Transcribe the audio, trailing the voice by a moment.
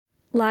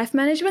Life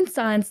Management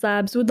Science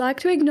Labs would like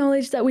to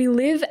acknowledge that we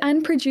live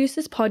and produce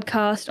this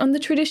podcast on the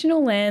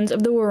traditional lands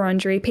of the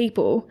Wurundjeri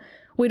people.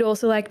 We'd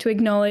also like to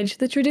acknowledge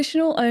the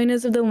traditional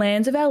owners of the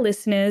lands of our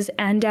listeners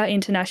and our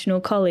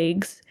international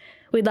colleagues.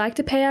 We'd like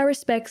to pay our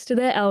respects to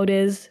their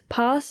elders,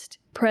 past,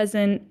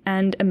 present,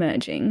 and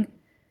emerging.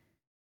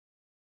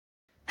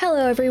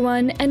 Hello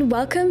everyone, and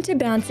welcome to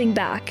Bouncing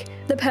Back,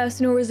 the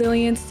Personal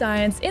Resilience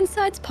Science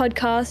Insights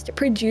podcast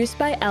produced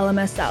by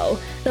LMSL,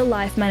 the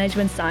Life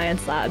Management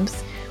Science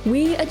Labs.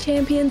 We are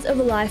champions of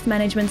life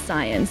management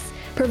science,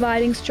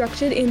 providing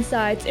structured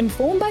insights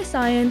informed by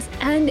science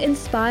and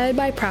inspired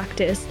by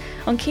practice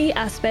on key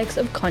aspects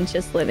of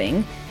conscious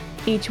living.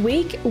 Each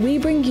week, we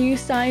bring you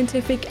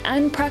scientific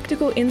and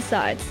practical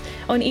insights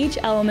on each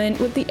element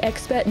with the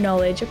expert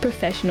knowledge of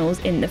professionals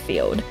in the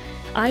field.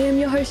 I am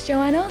your host,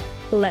 Joanna.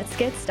 Let's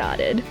get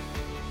started.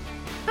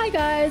 Hi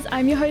guys,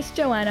 I'm your host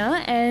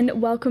Joanna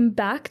and welcome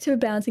back to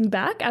Bouncing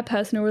Back, our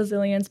personal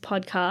resilience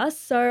podcast.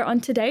 So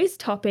on today's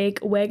topic,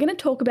 we're going to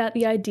talk about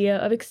the idea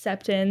of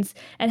acceptance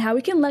and how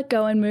we can let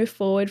go and move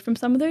forward from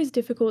some of those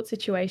difficult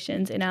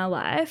situations in our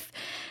life.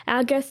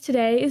 Our guest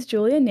today is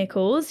Julia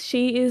Nicholls.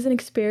 She is an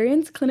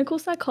experienced clinical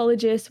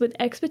psychologist with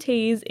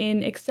expertise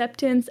in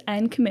acceptance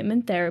and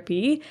commitment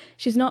therapy.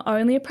 She's not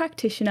only a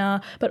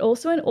practitioner, but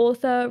also an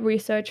author,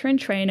 researcher, and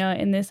trainer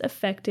in this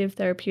effective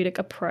therapeutic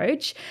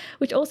approach,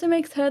 which also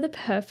makes her the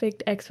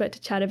perfect expert to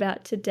chat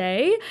about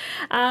today.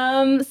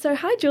 So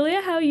hi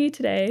Julia, how are you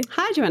today?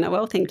 Hi Joanna,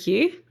 well thank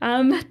you.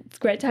 It's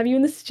great to have you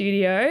in the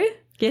studio.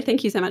 Yeah,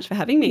 thank you so much for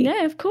having me.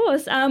 Yeah, of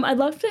course. I'd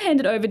love to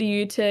hand it over to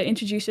you to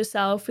introduce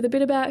yourself with a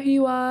bit about who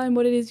you are and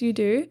what it is you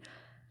do.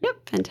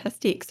 Yep,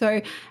 fantastic.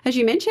 So as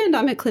you mentioned,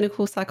 I'm a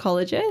clinical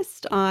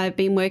psychologist. I've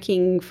been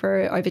working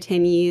for over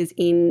 10 years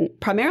in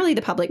primarily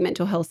the public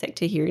mental health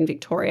sector here in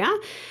Victoria.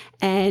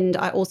 And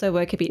I also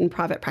work a bit in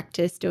private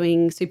practice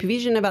doing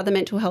supervision of other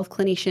mental health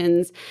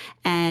clinicians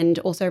and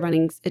also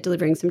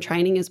delivering some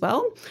training as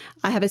well.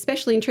 I have a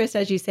special interest,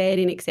 as you said,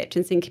 in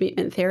acceptance and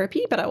commitment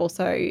therapy, but I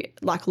also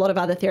like a lot of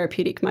other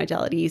therapeutic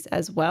modalities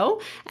as well.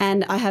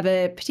 And I have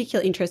a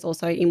particular interest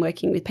also in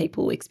working with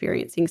people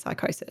experiencing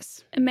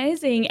psychosis.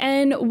 Amazing.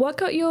 And what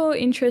got your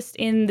interest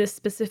in this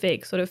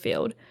specific sort of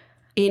field?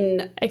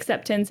 In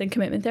acceptance and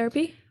commitment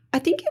therapy? I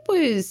think it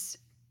was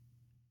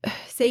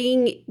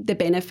seeing the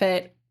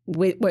benefit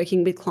with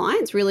working with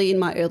clients really in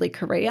my early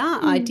career.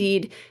 I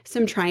did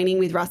some training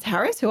with Russ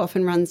Harris, who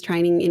often runs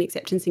training in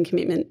acceptance and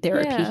commitment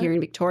therapy here in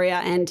Victoria.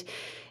 And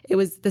it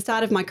was the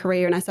start of my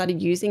career and I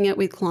started using it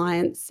with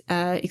clients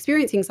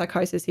experiencing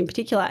psychosis in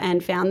particular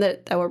and found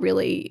that they were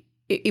really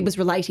it was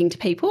relating to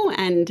people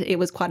and it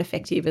was quite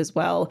effective as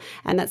well.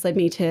 And that's led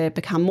me to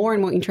become more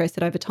and more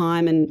interested over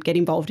time and get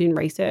involved in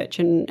research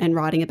and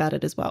writing about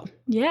it as well.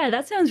 Yeah,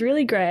 that sounds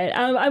really great.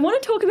 I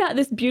want to talk about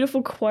this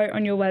beautiful quote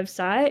on your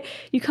website.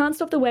 You can't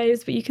stop the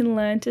waves, but you can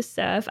learn to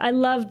surf. I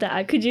love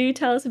that. Could you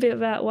tell us a bit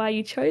about why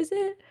you chose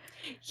it?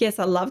 Yes,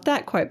 I love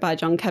that quote by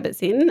Jon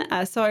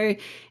Kabat-Zinn. So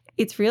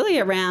it's really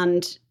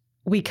around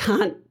we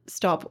can't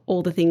stop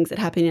all the things that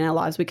happen in our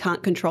lives. We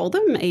can't control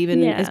them,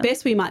 even as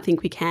best we might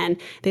think we can.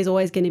 There's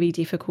always going to be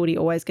difficulty,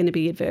 always going to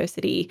be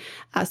adversity.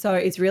 So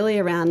it's really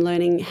around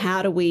learning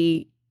how do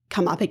we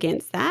come up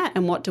against that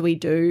and what do we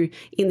do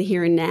in the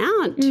here and now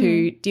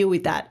to deal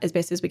with that as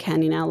best as we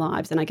can in our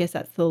lives. And I guess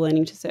that's the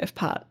learning to surf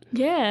part.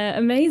 Yeah,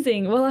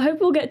 amazing. Well, I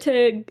hope we'll get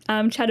to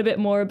chat a bit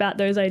more about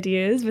those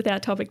ideas with our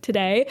topic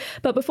today.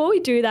 But before we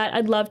do that,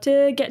 I'd love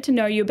to get to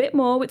know you a bit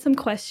more with some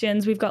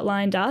questions we've got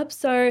lined up.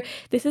 So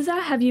this is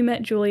our Have You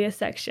Met Julia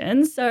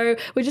section. So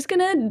we're just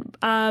going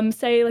to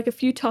say like a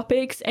few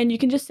topics and you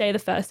can just say the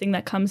first thing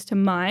that comes to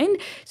mind.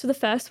 So the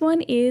first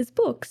one is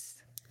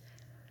books.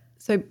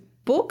 So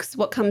books,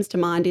 what comes to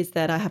mind is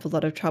that I have a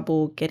lot of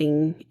trouble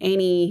getting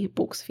any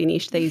books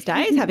finished these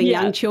days, having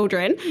young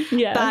children.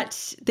 Yeah.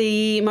 But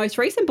the most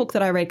recent book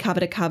that I read cover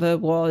to cover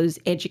was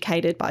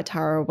Educated by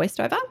Tara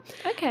Westover.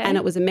 Okay. And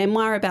it was a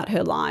memoir about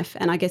her life.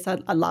 And I guess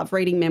I love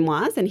reading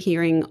memoirs and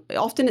hearing,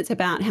 often it's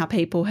about how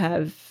people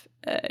have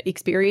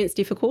experienced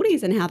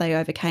difficulties and how they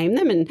overcame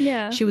them.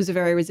 And she was a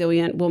very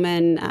resilient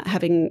woman,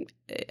 having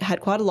had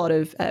quite a lot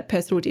of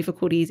personal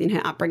difficulties in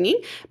her upbringing,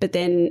 but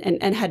then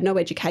and had no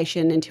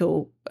education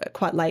until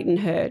quite late in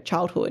her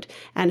childhood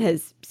and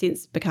has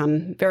since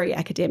become very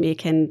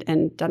academic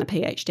and done a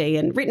PhD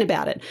and written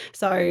about it.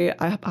 So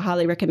I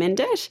highly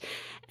recommend it.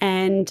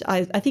 And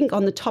I think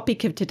on the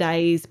topic of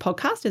today's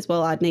podcast as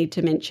well, I'd need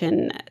to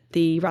mention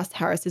the Russ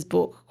Harris's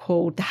book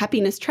called The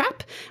Happiness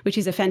Trap, which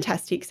is a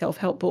fantastic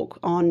self-help book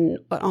on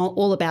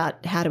all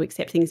about how to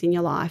accept things in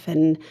your life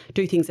and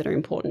do things that are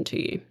important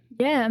to you.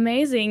 Yeah,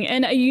 amazing.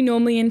 And are you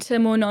normally into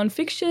more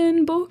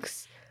non-fiction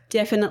books?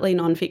 Definitely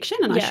non-fiction,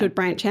 and I should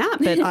branch out,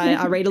 but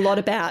I read a lot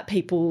about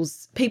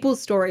people's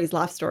stories,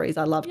 life stories.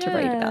 I love to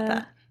read about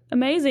that.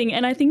 Amazing.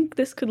 And I think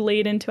this could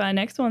lead into our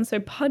next one. So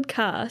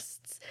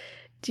podcasts.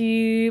 Do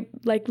you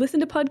listen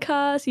to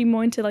podcasts? Are you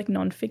more into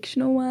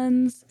non-fictional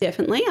ones?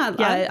 Definitely.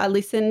 I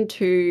listen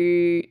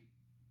to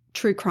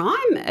true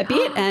crime a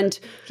bit and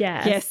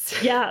yes.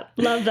 Yeah,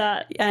 love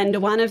that. And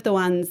one of the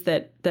ones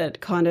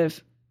that kind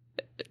of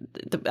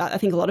I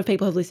think a lot of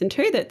people have listened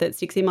to that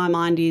sticks in my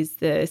mind is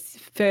the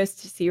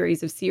first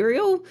series of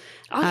Serial,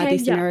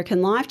 This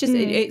American Life. Just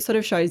it sort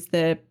of shows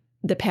the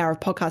power of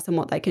podcasts and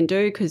what they can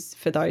do, because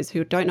for those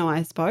who don't know,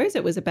 I suppose,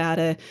 it was about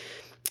a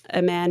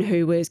man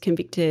who was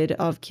convicted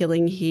of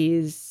killing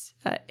his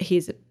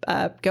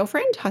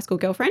girlfriend, high school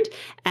girlfriend,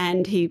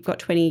 and he got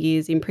 20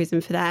 years in prison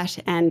for that.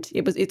 And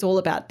it's all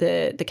about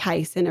the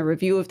case and a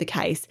review of the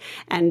case,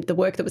 and the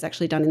work that was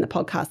actually done in the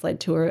podcast led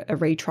to a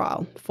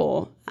retrial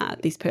for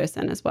this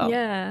person as well.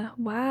 Yeah.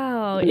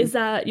 Wow. Is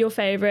that your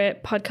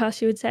favourite podcast,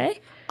 you would say?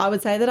 I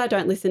would say that I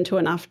don't listen to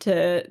enough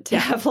to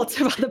have lots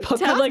of other podcasts.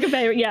 To have like a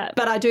favourite, yeah.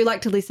 But I do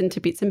like to listen to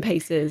bits and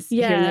pieces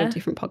here and there of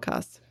different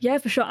podcasts. Yeah,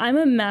 for sure. I'm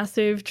a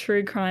massive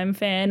true crime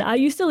fan. I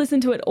used to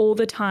listen to it all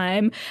the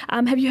time.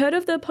 Have you heard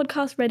of the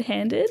podcast Red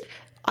Handed?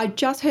 I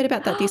just heard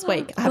about that this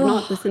week. I have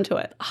not listened to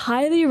it.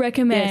 Highly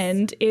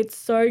recommend. Yes. It's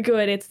so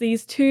good. It's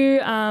these two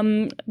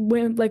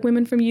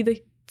women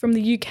from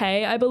the UK,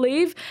 I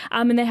believe,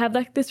 and they have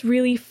like this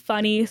really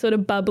funny sort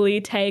of bubbly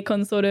take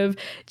on sort of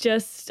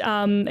just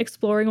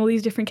exploring all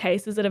these different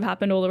cases that have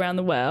happened all around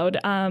the world.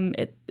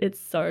 It's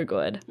so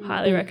good.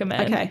 Highly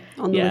recommend. Okay,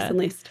 on the listen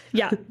list.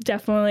 Yeah,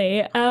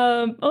 definitely.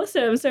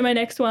 Awesome. So my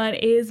next one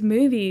is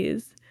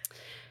movies.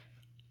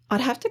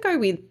 I'd have to go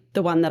with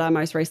the one that I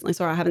most recently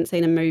saw. I haven't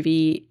seen a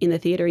movie in the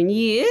theatre in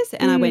years,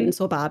 and I went and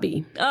saw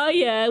Barbie. Oh,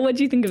 yeah. What did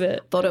you think of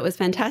it? Thought it was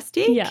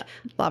fantastic. Yeah.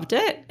 Loved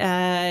it.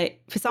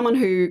 For someone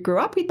who grew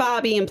up with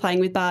Barbie and playing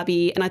with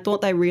Barbie, and I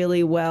thought they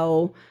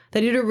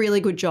did a really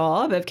good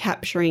job of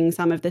capturing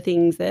some of the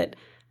things that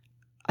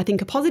I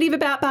think are positive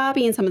about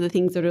Barbie and some of the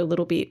things that are a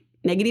little bit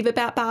negative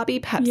about Barbie,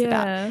 perhaps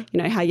about,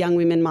 how young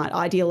women might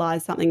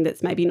idealise something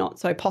that's maybe not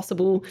so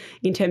possible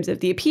in terms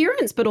of the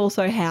appearance, but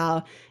also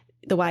how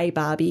the way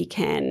Barbie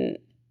can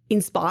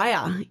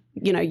inspire,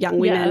 young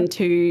women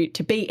to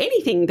be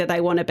anything that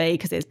they want to be,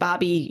 because there's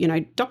Barbie,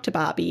 Dr.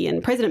 Barbie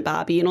and President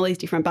Barbie and all these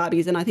different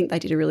Barbies. And I think they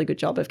did a really good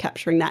job of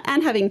capturing that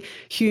and having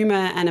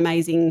humour and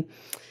amazing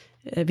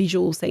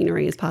visual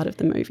scenery as part of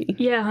the movie.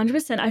 Yeah,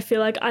 100%. I feel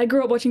like I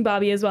grew up watching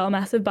Barbie as well,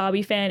 massive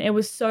Barbie fan. It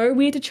was so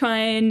weird to try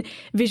and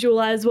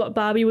visualize what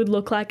Barbie would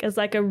look like as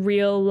like a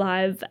real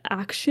live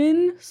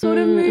action sort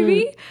of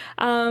movie.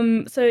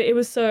 So it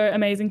was so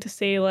amazing to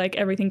see like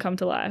everything come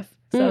to life.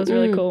 So it was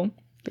really cool.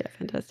 Yeah,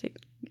 fantastic.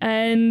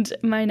 And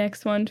my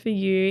next one for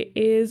you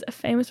is a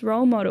famous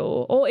role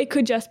model, or it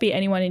could just be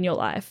anyone in your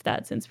life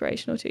that's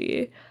inspirational to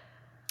you.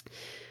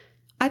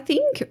 I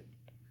think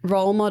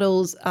role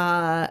models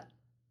are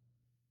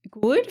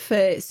good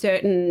for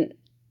certain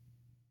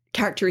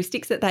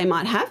characteristics that they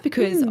might have,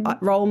 because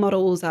role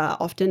models are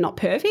often not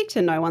perfect,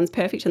 and no one's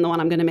perfect, and the one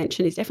I'm going to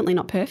mention is definitely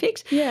not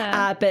perfect.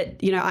 Yeah. But,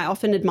 I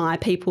often admire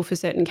people for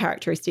certain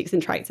characteristics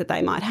and traits that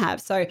they might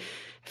have. So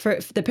for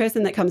the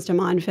person that comes to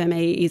mind for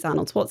me is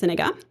Arnold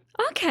Schwarzenegger.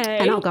 Okay.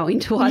 And I'll go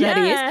into why that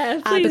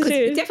is. Because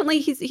do. definitely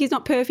he's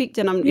not perfect,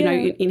 and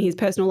in his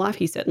personal life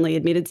he certainly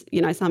admitted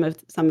some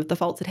of the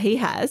faults that he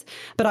has.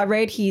 But I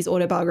read his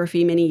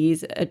autobiography many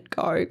years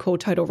ago called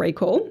Total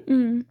Recall.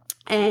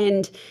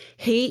 And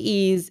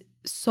he is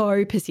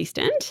so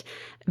persistent,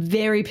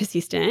 very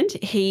persistent.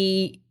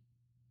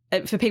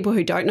 For people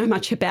who don't know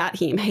much about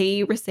him,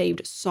 he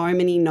received so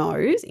many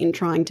no's in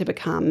trying to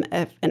become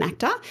an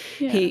actor.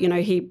 Yeah.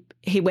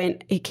 He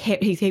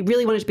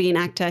really wanted to be an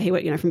actor. He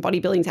went, from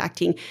bodybuilding to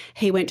acting.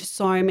 He went to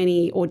so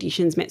many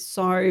auditions, met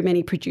so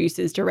many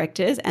producers,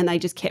 directors, and they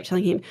just kept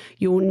telling him,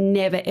 "You'll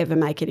never ever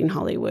make it in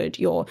Hollywood.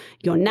 Your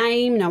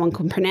name, no one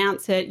can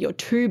pronounce it. You're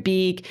too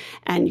big,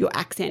 and your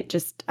accent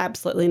just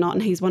absolutely not."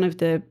 And he's one of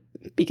the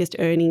biggest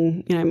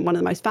earning, one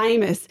of the most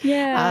famous,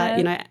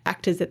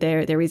 actors that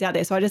there is out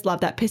there. So I just love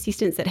that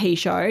persistence that he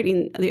showed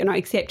in,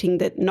 accepting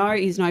that no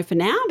is no for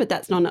now, but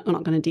that's not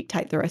going to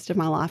dictate the rest of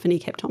my life. And he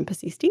kept on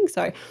persisting.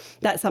 So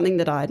that's something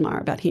that I admire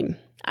about him.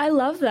 I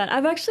love that.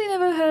 I've actually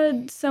never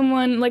heard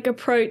someone like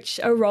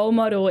approach a role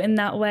model in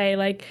that way,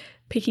 like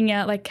picking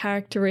out like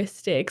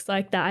characteristics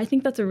like that. I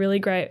think that's a really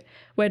great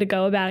way to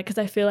go about it, because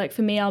I feel like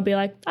for me, I'll be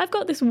like, I've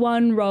got this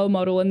one role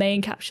model and they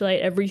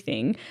encapsulate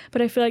everything.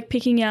 But I feel like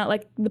picking out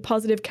like the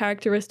positive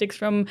characteristics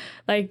from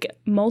like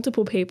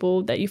multiple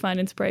people that you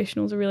find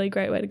inspirational is a really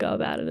great way to go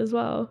about it as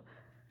well.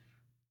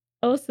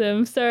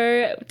 Awesome.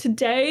 So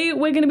today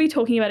we're going to be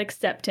talking about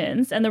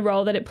acceptance and the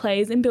role that it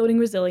plays in building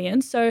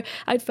resilience. So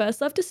I'd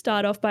first love to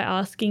start off by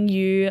asking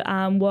you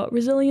what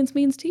resilience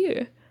means to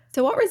you.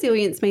 So what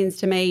resilience means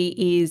to me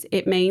is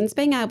it means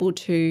being able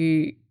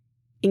to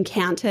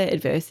encounter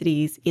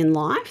adversities in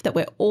life that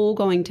we're all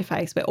going to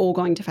face. We're all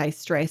going to face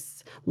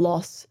stress,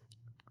 loss,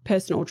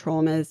 personal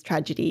traumas,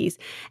 tragedies,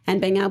 and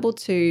being able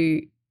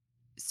to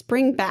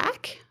spring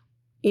back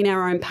in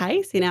our own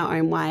pace, in our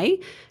own way,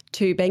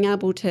 to being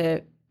able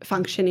to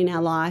function in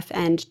our life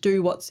and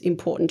do what's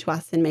important to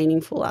us and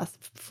meaningful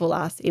for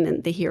us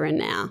in the here and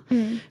now.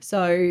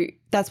 So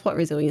that's what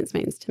resilience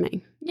means to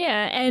me.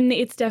 Yeah, and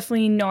it's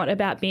definitely not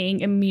about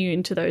being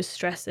immune to those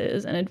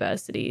stresses and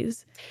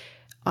adversities.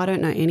 I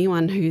don't know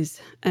anyone who's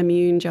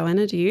immune,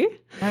 Joanna, do you?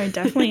 No,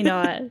 definitely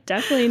not.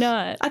 Definitely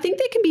not. I think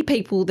there can be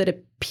people that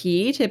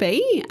appear to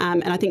be,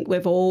 and I think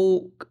we've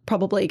all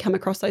probably come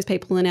across those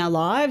people in our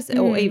lives,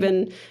 or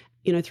even,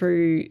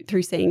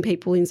 through seeing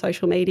people in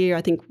social media.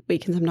 I think we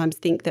can sometimes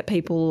think that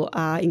people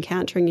are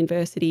encountering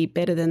adversity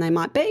better than they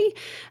might be,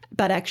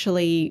 but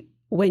actually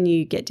when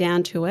you get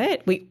down to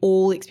it, we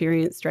all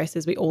experience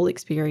stresses, we all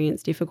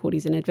experience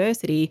difficulties and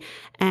adversity,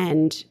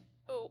 and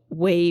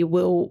we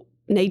will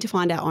need to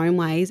find our own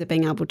ways of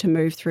being able to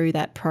move through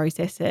that,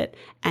 process it,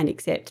 and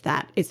accept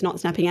that it's not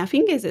snapping our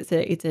fingers. It's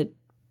a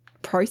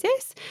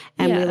process,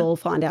 and we'll all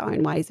find our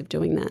own ways of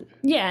doing that.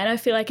 Yeah, and I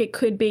feel like it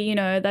could be,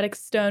 that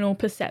external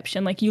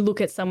perception. Like you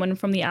look at someone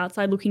from the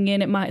outside looking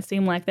in, it might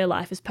seem like their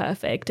life is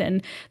perfect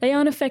and they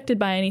aren't affected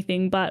by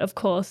anything, but of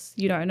course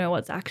you don't know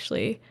what's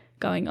actually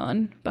going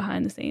on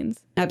behind the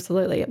scenes.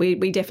 Absolutely.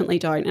 We definitely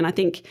don't. And I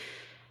think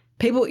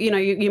people,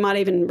 you might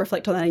even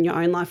reflect on that in your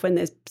own life when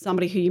there's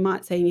somebody who you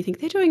might see and you think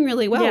they're doing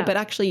really well, but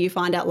actually you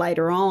find out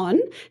later on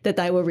that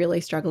they were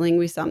really struggling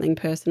with something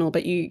personal,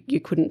 but you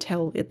couldn't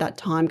tell at that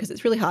time because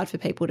it's really hard for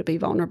people to be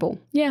vulnerable.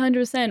 Yeah,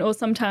 100%. Or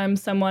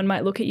sometimes someone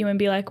might look at you and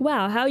be like,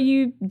 wow, how are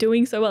you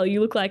doing so well? You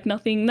look like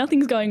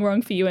nothing's going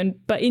wrong for you.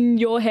 But in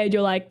your head,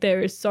 you're like, there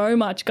is so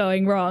much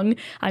going wrong.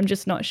 I'm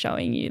just not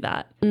showing you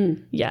that.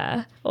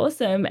 Yeah,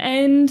 awesome.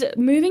 And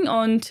moving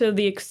on to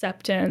the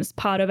acceptance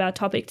part of our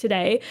topic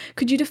today,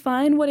 could you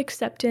define what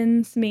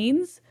acceptance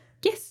means?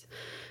 Yes.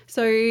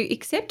 So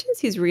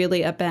acceptance is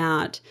really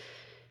about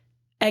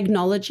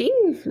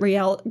acknowledging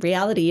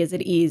reality as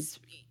it is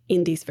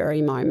in this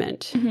very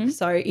moment.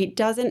 So it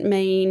doesn't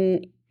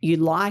mean you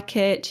like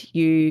it,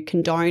 you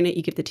condone it,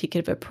 you give the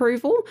ticket of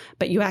approval,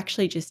 but you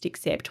actually just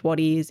accept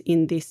what is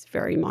in this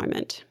very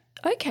moment.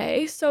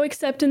 Okay, so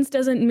acceptance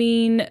doesn't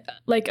mean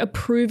like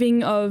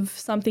approving of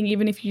something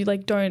even if you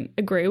don't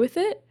agree with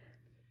it?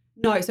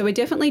 No, so we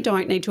definitely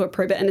don't need to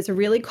approve it, and it's a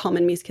really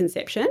common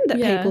misconception that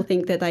people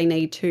think that they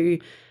need to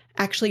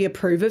actually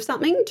approve of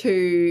something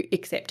to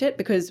accept it,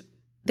 because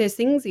there's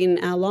things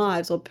in our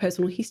lives or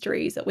personal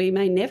histories that we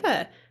may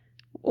never,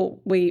 or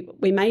we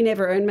may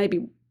never, and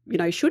maybe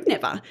should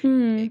never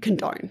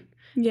condone.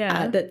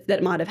 Yeah,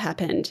 that might have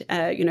happened,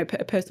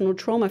 personal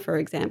trauma, for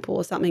example,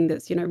 or something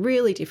that's,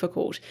 really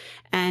difficult.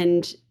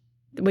 And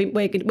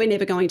we're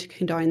never going to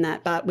condone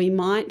that, but we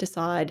might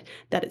decide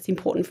that it's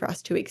important for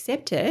us to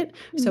accept it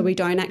so we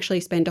don't actually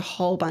spend a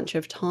whole bunch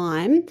of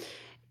time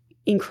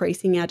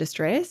increasing our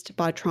distress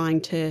by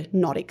trying to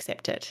not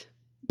accept it.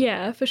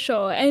 Yeah, for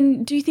sure.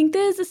 And do you think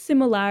there's a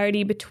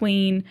similarity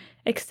between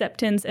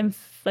acceptance and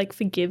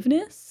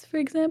forgiveness, for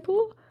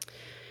example?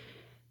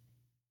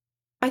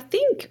 I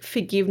think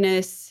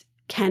forgiveness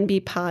can be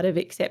part of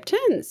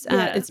acceptance.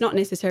 It's not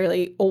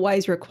necessarily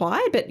always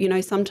required, but,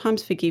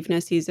 sometimes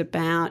forgiveness is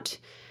about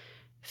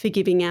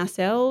forgiving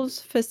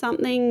ourselves for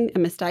something, a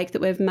mistake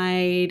that we've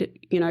made,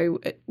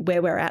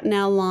 where we're at in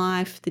our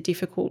life, the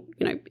difficult,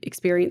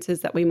 experiences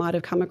that we might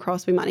have come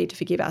across. We might need to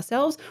forgive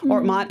ourselves, or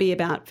it might be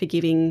about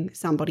forgiving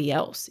somebody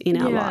else in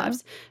our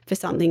lives for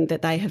something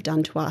that they have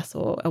done to us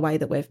or a way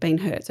that we've been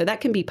hurt. So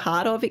that can be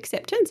part of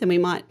acceptance, and we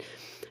might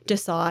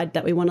decide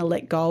that we want to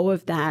let go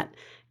of that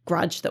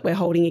grudge that we're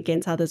holding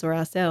against others or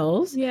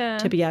ourselves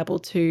to be able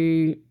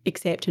to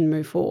accept and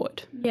move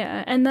forward.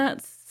 Yeah, and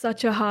that's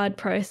such a hard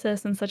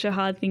process and such a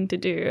hard thing to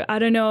do. I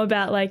don't know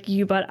about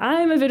you, but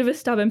I'm a bit of a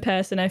stubborn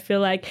person. I feel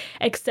like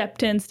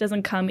acceptance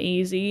doesn't come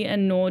easy,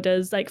 and nor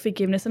does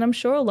forgiveness, and I'm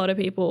sure a lot of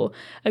people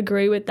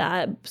agree with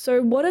that.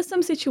 So what are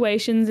some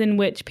situations in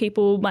which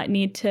people might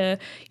need to,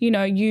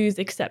 use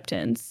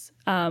acceptance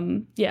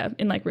in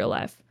real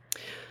life?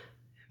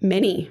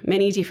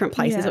 Many different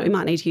places that we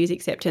might need to use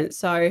acceptance.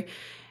 So,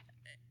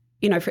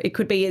 it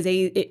could be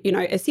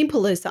as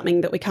simple as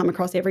something that we come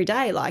across every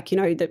day,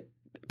 the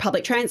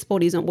public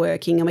transport isn't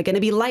working and we're going to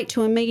be late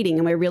to a meeting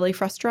and we're really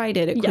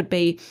frustrated. It could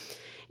be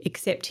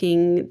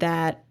accepting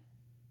that,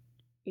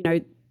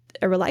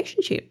 a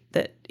relationship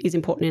that is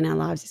important in our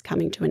lives is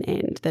coming to an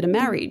end, that a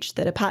marriage,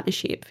 that a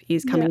partnership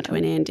is coming to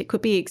an end. It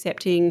could be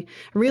accepting,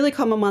 a really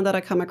common one that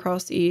I come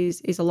across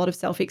is a lot of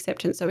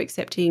self-acceptance. So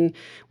accepting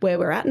where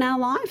we're at in our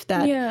life,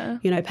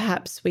 that,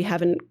 perhaps we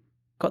haven't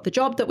got the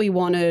job that we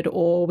wanted,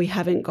 or we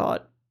haven't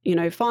got,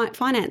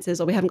 finances,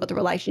 or we haven't got the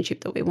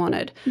relationship that we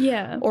wanted.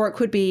 Yeah. Or it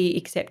could be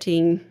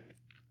accepting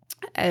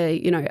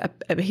a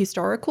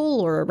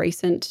historical or a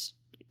recent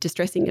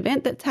distressing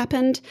event that's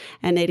happened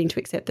and needing to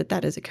accept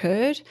that has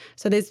occurred.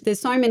 So there's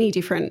so many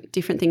different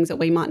things that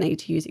we might need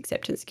to use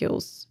acceptance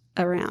skills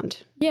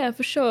around. Yeah,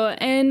 for sure.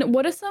 And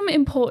what are some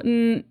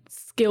important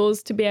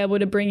skills to be able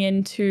to bring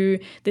into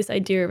this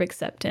idea of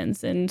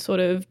acceptance and sort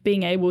of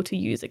being able to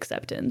use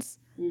acceptance?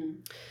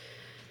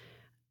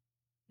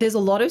 There's a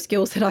lot of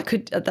skills that I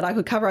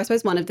could cover. I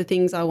suppose one of the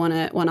things I want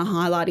to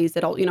highlight is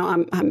that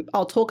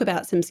I'll talk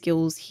about some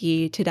skills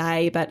here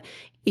today, but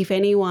if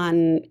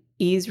anyone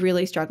is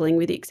really struggling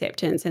with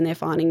acceptance and they're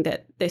finding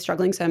that they're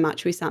struggling so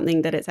much with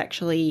something that it's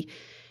actually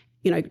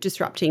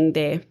disrupting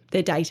their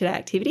day-to-day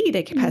activity,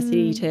 their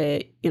capacity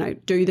to,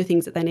 do the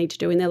things that they need to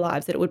do in their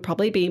lives, that it would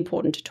probably be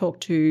important to talk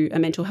to a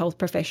mental health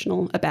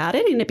professional about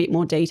it in a bit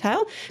more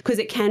detail, because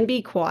it can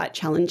be quite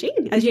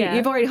challenging. As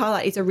you've already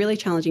highlighted, it's a really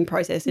challenging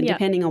process, and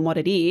depending on what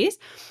it is,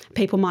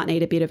 people might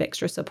need a bit of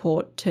extra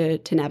support to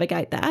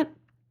navigate that.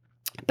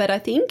 But I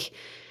think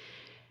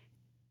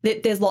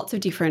there's lots of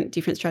different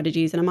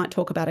strategies, and I might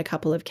talk about a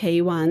couple of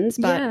key ones.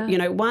 But,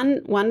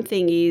 one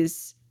thing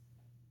is,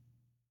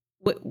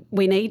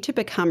 we need to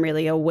become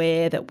really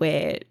aware that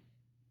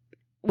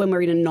when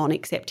we're in a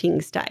non-accepting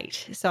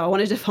state. So I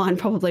want to define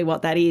probably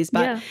what that is.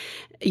 But,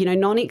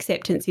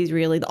 non-acceptance is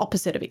really the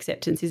opposite of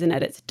acceptance, isn't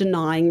it? It's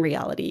denying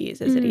reality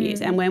is as it is.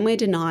 And when we're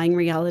denying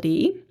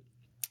reality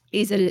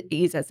is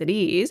as it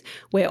is,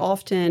 we're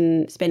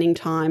often spending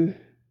time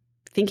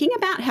thinking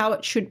about how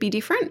it should be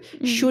different.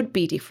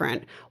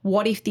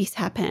 What if this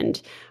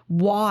happened?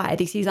 Why?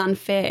 This is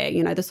unfair.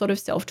 The sort of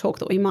self-talk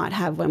that we might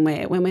have when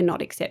we're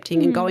not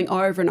accepting and going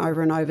over and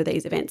over and over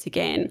these events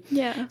again.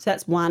 Yeah. So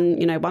that's one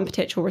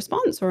potential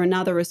response. Or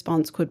another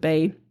response could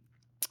be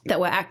that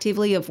we're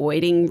actively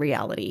avoiding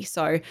reality.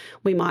 So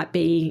we might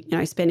be,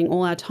 spending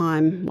all our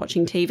time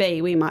watching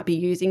TV. We might be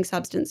using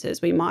substances.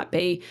 We might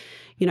be,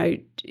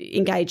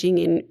 engaging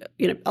in,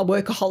 a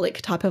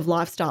workaholic type of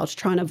lifestyle to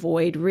try and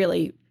avoid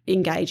really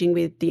engaging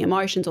with the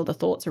emotions or the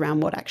thoughts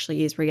around what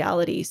actually is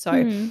reality.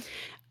 So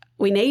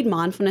we need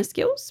mindfulness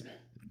skills,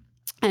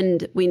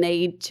 and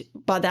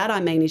by that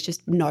I mean is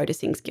just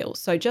noticing skills.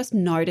 So just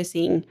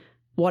noticing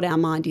what our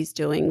mind is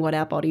doing, what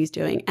our body's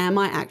doing. Am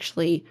I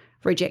actually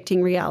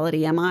rejecting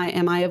reality? Am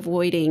I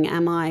avoiding?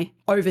 Am I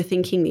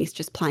overthinking this,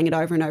 just playing it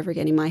over and over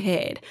again in my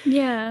head?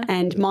 Yeah.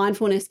 And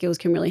mindfulness skills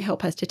can really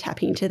help us to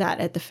tap into that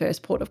at the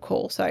first port of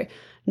call. So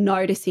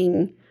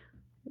noticing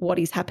what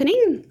is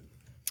happening,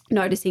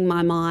 noticing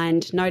my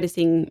mind,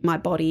 noticing my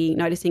body,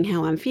 noticing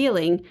how I'm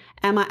feeling.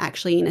 Am I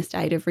actually in a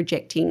state of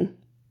rejecting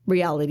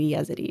reality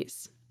as it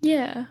is?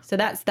 Yeah. So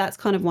that's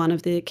kind of one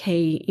of the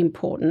key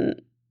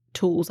important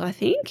tools, I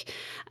think.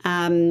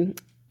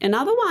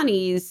 Another one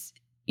is,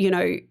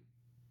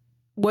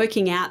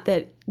 working out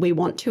that we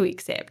want to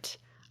accept.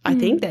 I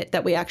think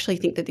that we actually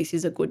think that this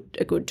is a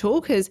good tool,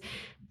 because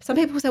some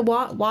people say,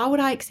 why would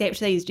I accept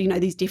these,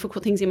 these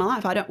difficult things in my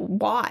life?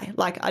 Why?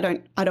 Like, I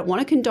don't want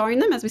to condone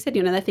them. As we said,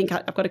 they think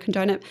I've got to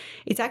condone it.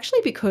 It's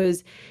actually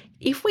because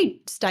if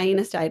we stay in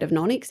a state of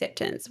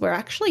non-acceptance, we're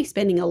actually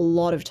spending a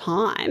lot of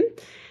time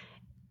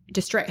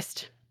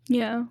distressed.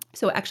 Yeah.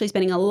 So we're actually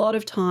spending a lot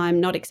of time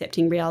not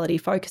accepting reality,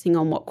 focusing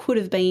on what could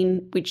have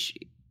been, which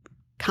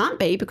can't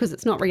be because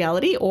it's not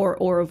reality,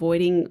 or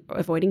avoiding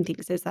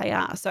things as they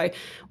are. So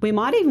we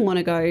might even want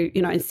to go,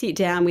 and sit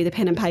down with a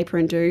pen and paper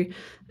and do,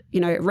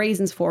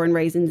 reasons for and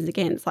reasons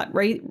against. Like,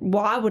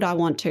 why would I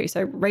want to?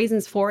 So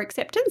reasons for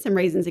acceptance and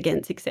reasons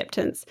against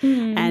acceptance,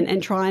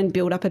 and try and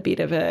build up a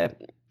bit of an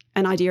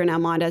idea in our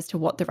mind as to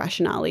what the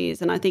rationale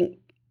is. And I think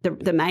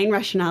the main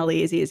rationale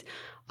is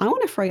I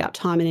want to free up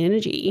time and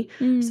energy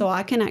so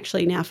I can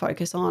actually now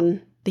focus on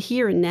the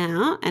here and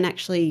now and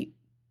actually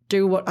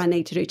do what I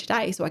need to do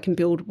today so I can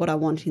build what I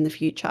want in the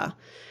future.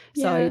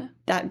 So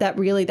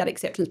that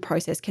acceptance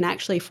process can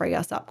actually free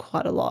us up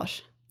quite a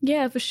lot.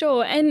 Yeah, for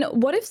sure. And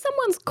what if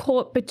someone's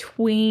caught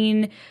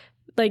between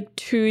like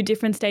two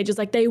different stages?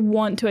 Like, they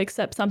want to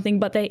accept something,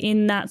 but they're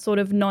in that sort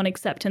of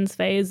non-acceptance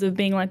phase of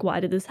being like, why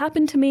did this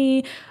happen to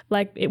me?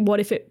 Like, what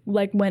if it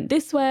like went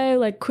this way?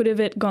 Like, could have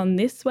it gone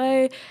this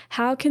way?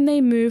 How can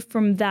they move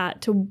from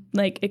that to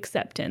like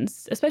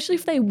acceptance, especially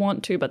if they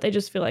want to, but they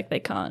just feel like they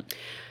can't?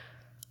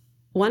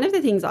 One of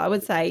the things I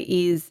would say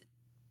is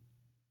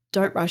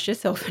don't rush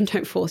yourself and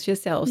don't force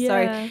yourself.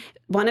 Yeah. So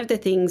one of the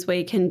things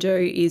we can do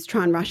is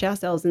try and rush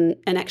ourselves and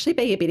actually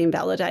be a bit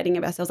invalidating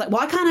of ourselves. Like,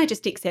 why can't I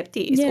just accept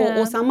this? Yeah.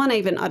 Or someone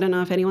even, I don't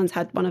know if anyone's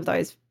had one of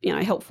those,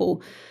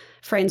 helpful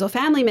friends or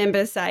family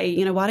members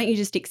say, why don't you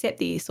just accept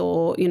this?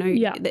 Or,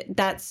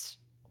 that's,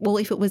 well,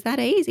 if it was that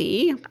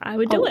easy, I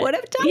would do it. I would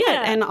have done it.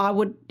 And I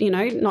would,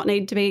 not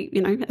need to be,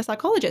 a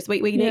psychologist.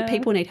 We need,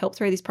 people need help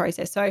through this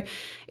process. So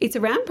it's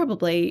around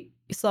probably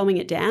slowing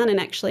it down and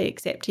actually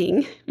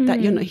accepting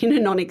that you're in a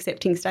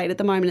non-accepting state at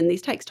the moment, and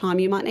this takes time.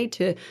 You might need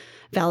to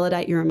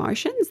validate your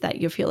emotions, that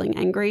you're feeling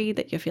angry,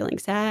 that you're feeling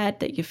sad,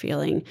 that you're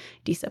feeling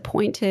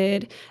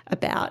disappointed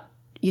about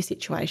your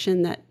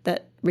situation,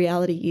 that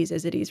reality is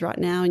as it is right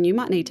now, and you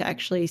might need to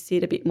actually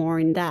sit a bit more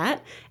in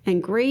that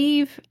and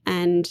grieve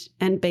and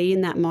be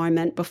in that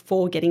moment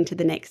before getting to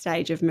the next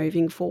stage of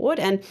moving forward.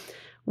 And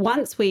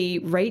once we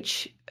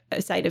reach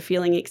a state of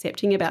feeling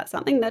accepting about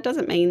something, that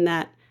doesn't mean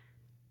that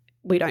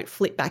we don't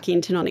flip back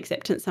into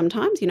non-acceptance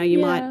sometimes. You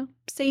might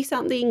see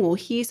something or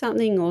hear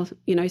something or,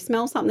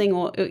 smell something,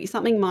 or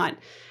something might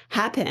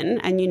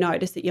happen and you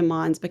notice that your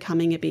mind's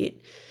becoming a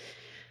bit,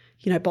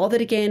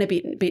 bothered again, a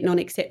bit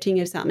non-accepting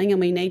of something,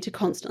 and we need to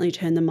constantly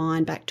turn the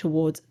mind back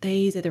towards,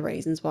 these are the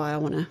reasons why I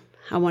want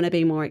to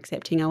be more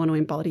accepting. I want to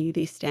embody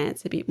this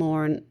stance a bit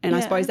more. And I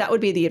suppose that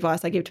would be the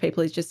advice I give to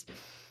people, is just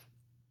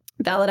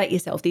validate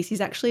yourself. This is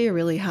actually a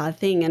really hard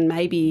thing, and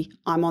maybe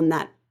I'm on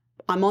that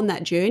I'm on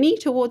that journey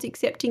towards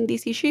accepting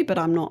this issue, but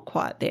I'm not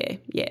quite there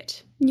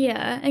yet.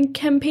 Yeah. And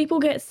can people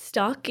get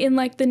stuck in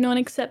like the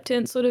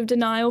non-acceptance sort of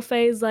denial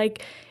phase?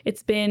 Like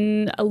it's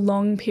been a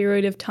long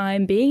period of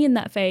time being in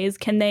that phase.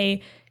 Can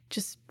they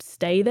just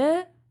stay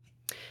there?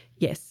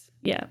 Yes.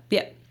 Yeah.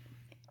 Yeah.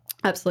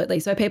 Absolutely.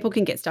 So people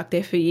can get stuck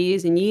there for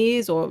years and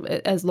years, or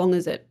as long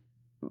as it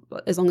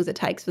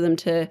takes for them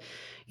to,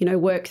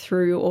 work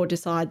through or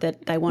decide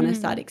that they want to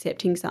start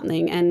accepting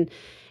something. And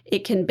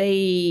it can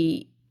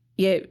be,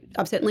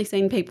 I've certainly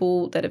seen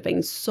people that have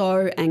been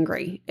so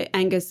angry.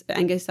 Anger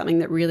is something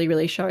that really,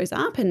 really shows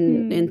up,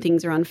 and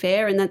things are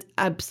unfair, and that's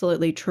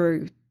absolutely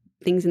true.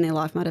 Things in their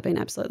life might have been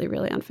absolutely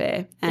really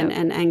unfair,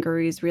 and anger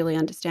is really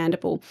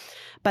understandable.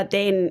 But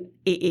then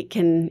it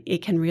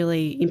can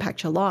really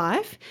impact your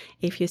life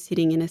if you're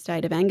sitting in a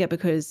state of anger,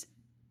 because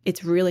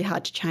it's really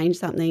hard to change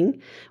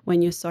something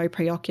when you're so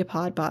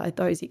preoccupied by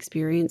those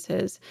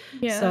experiences.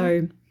 Yeah.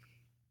 So,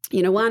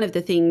 one of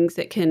the things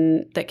that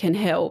can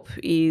help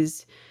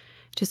is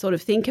to sort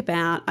of think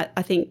about,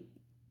 I think,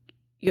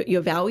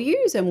 your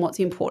values and what's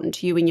important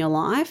to you in your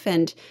life,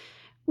 and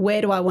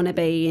where do I want to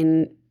be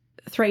in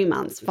 3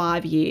 months,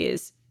 5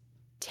 years,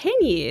 10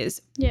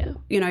 years. Yeah.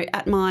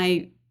 At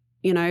my,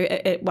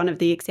 at one of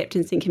the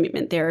acceptance and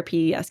commitment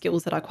therapy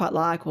skills that I quite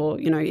like, or,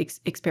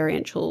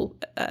 experiential,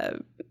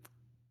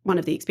 one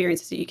of the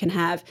experiences that you can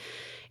have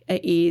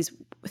is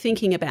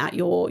thinking about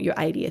your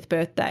 80th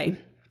birthday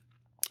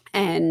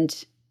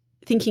and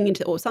thinking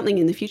into, or something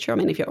in the future. I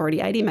mean, if you're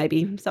already 80,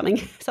 maybe something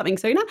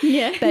sooner.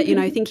 Yeah. But,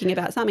 thinking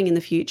about something in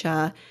the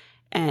future,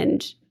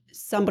 and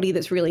somebody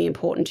that's really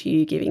important to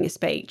you giving a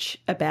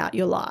speech about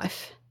your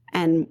life,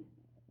 and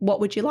what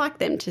would you like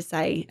them to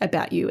say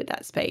about you at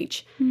that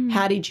speech?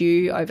 How did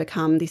you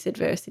overcome this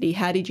adversity?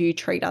 How did you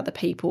treat other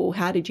people?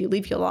 How did you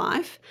live your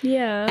life?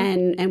 Yeah.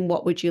 And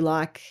what would you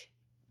like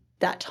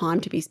that time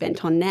to be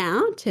spent on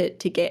now to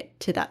get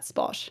to that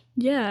spot?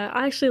 Yeah,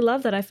 I actually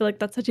love that. I feel like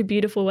that's such a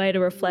beautiful way to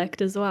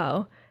reflect as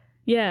well.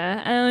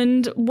 Yeah.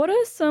 And what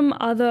are some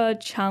other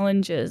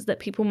challenges that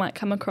people might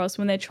come across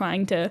when they're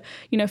trying to,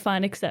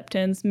 find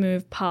acceptance,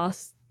 move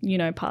past,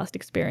 past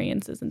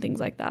experiences and things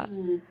like that?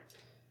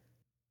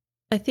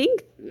 I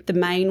think the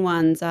main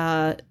ones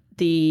are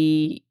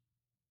the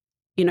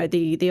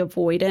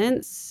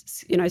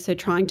avoidance, so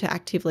trying to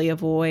actively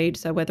avoid.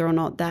 So whether or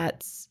not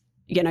that's,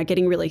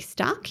 getting really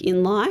stuck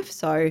in life.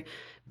 So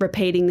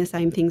repeating the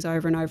same things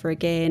over and over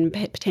again,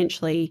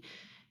 potentially,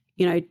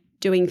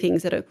 doing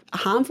things that are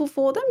harmful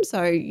for them.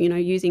 So,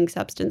 using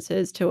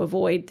substances to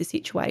avoid the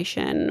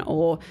situation,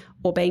 or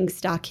being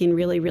stuck in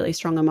really, really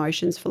strong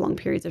emotions for long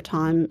periods of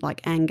time,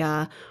 like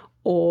anger,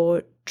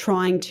 or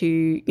trying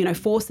to,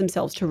 force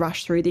themselves to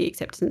rush through the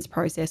acceptance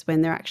process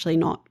when they're actually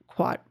not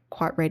quite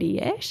ready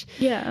yet.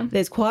 Yeah.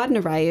 There's quite an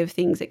array of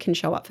things that can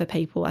show up for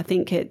people. I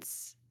think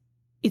it's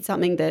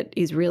something that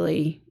is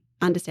really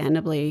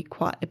understandably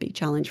quite a big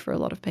challenge for a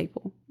lot of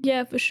people.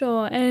 Yeah, for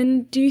sure.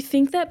 And do you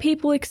think that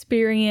people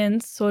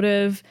experience sort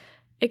of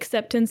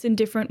acceptance in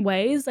different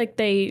ways? Like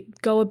they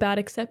go about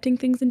accepting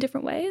things in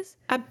different ways?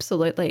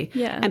 Absolutely.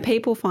 Yeah. And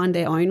people find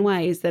their own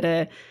ways that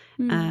are,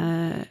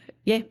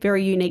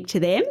 very unique to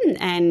them,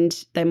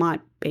 and they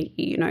might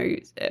be,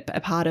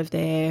 a part of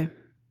their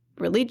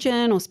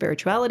religion or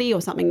spirituality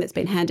or something that's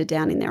been handed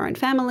down in their own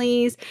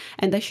families,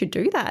 and they should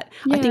do that.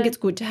 Yeah. I think it's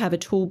good to have a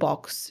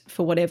toolbox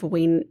for whatever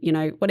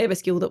whatever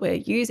skill that we're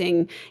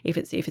using, if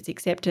it's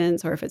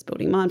acceptance, or if it's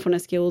building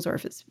mindfulness skills, or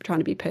if it's trying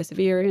to be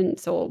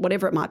perseverance, or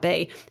whatever it might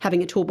be,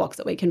 having a toolbox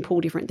that we can pull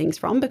different things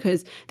from,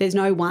 because there's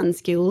no one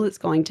skill that's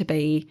going to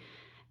be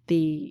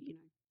the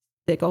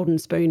golden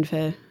spoon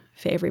for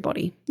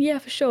everybody. Yeah,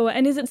 for sure.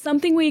 And is it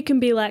something where you can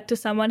be like to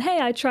someone, hey,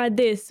 I tried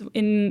this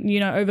in,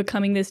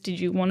 overcoming this. Did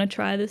you want to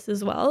try this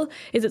as well?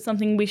 Is it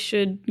something we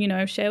should,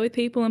 share with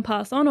people and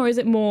pass on, or is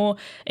it more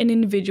an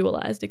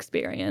individualized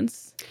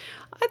experience?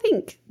 I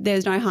think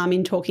there's no harm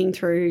in talking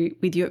through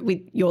with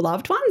your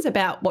loved ones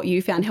about what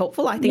you found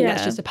helpful. I think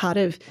that's just a part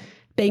of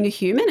being a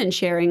human and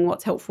sharing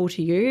what's helpful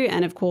to you.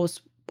 And of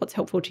course, what's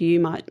helpful to you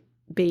might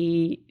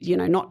be,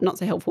 not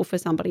so helpful for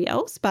somebody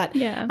else. But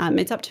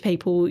it's up to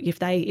people if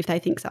they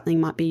think something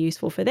might be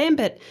useful for them.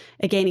 But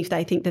again, if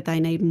they think that they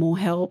need more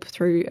help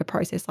through a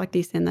process like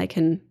this, then they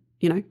can,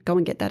 go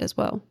and get that as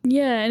well.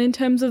 Yeah. And in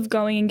terms of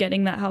going and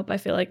getting that help, I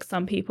feel like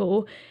some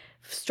people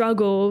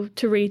struggle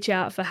to reach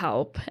out for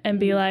help and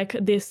be like,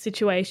 this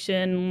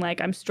situation,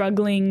 like I'm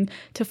struggling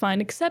to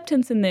find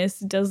acceptance in this.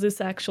 Does this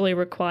actually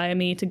require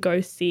me to go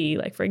see,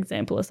 like, for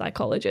example, a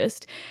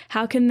psychologist?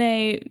 How can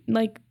they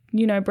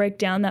break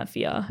down that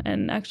fear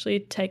and actually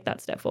take that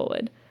step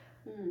forward?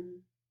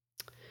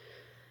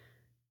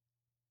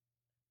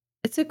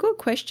 It's a good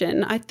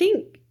question. I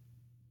think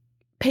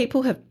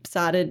people have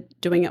started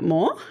doing it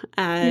more.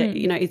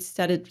 It's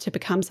started to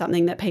become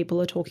something that people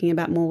are talking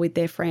about more with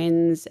their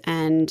friends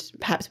and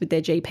perhaps with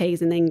their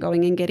GPs, and then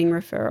going and getting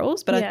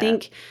referrals. But I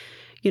think,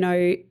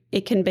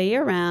 it can be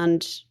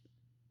around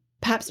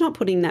perhaps not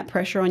putting that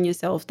pressure on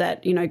yourself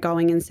that,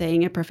 going and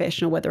seeing a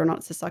professional, whether or not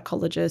it's a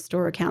psychologist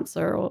or a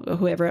counsellor or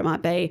whoever it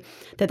might be,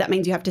 that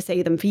means you have to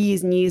see them for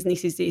years and years, and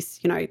this is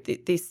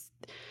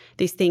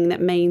this thing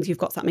that means you've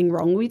got something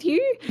wrong with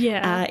you.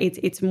 Yeah.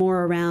 It's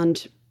more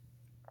around,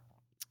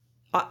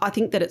 I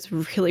think that it's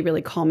really,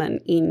 really common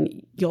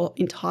in your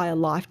entire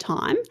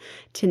lifetime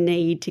to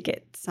need to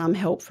get some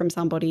help from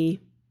somebody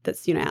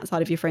that's,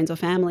 outside of your friends or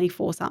family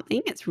for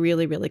something. It's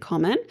really, really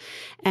common.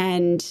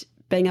 And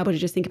being able to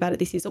just think about it,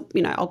 this is,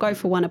 I'll go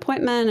for one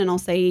appointment and I'll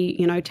see,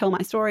 tell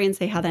my story and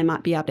see how they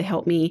might be able to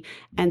help me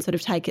and sort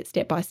of take it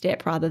step by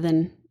step rather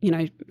than,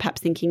 perhaps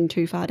thinking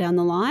too far down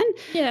the line.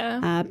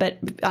 Yeah.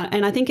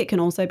 And I think it can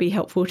also be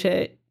helpful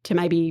to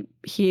maybe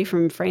hear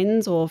from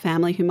friends or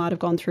family who might have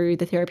gone through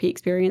the therapy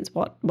experience,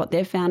 what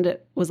they've found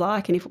it was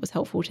like and if it was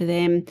helpful to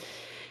them.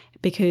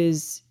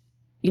 Because,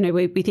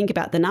 we think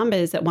about the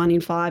numbers that 1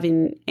 in 5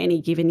 in any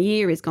given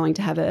year is going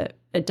to have a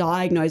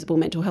diagnosable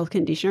mental health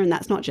condition, and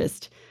that's not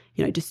just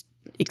just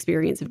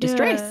experience of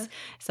distress. Yeah.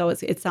 So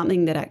it's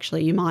something that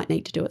actually you might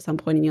need to do at some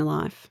point in your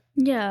life.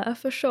 Yeah,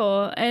 for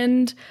sure.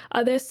 And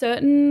are there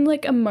certain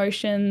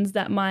emotions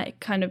that might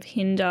kind of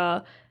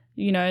hinder,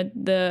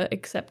 the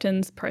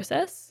acceptance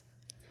process?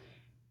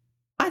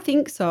 I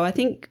think so. I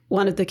think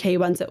one of the key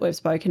ones that we've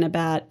spoken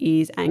about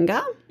is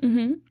anger.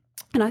 Mm-hmm.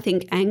 And I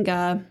think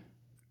anger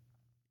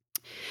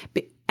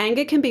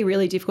can be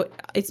really difficult.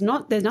 There's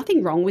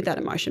nothing wrong with that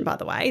emotion, by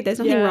the way. There's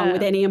nothing wrong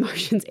with any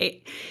emotions.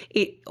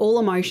 All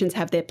emotions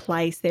have their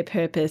place, their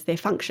purpose, their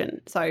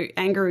function. So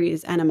anger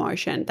is an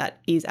emotion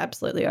that is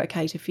absolutely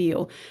okay to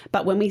feel.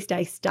 But when we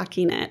stay stuck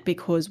in it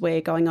because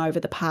we're going over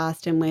the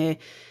past and we're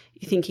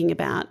thinking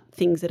about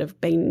things that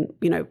have been,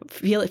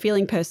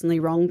 feeling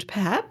personally wronged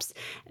perhaps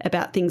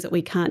about things that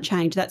we can't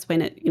change, that's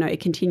when it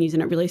continues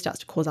and it really starts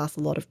to cause us a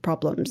lot of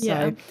problems.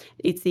 Yeah. So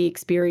it's the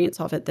experience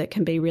of it that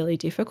can be really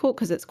difficult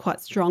because it's quite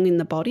strong in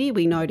the body.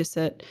 We notice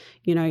it,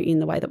 in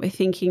the way that we're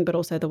thinking, but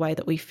also the way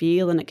that we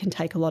feel, and it can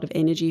take a lot of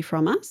energy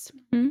from us.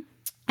 Mm-hmm.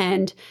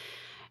 And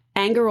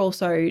anger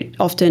also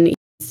often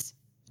is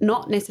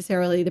not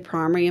necessarily the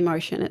primary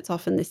emotion. It's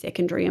often the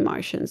secondary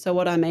emotion. So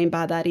what I mean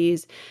by that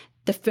is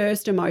the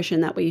first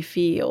emotion that we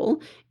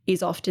feel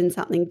is often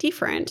something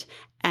different.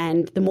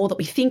 And the more that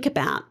we think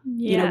about,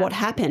 what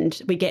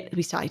happened,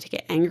 we start to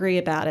get angry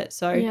about it.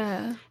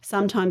 So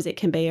sometimes it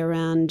can be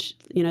around,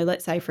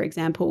 let's say, for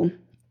example,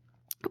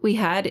 we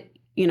had,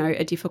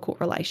 a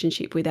difficult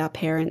relationship with our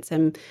parents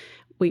and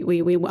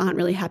we aren't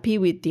really happy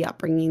with the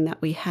upbringing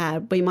that we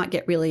had. We might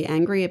get really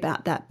angry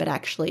about that, but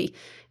actually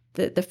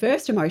the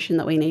first emotion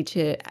that we need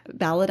to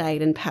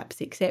validate and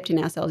perhaps accept in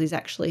ourselves is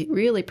actually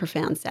really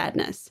profound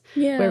sadness.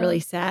 Yeah. We're really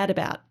sad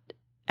about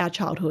our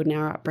childhood and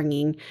our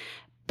upbringing.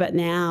 But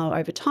now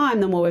over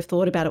time, the more we've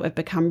thought about it, we've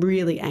become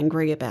really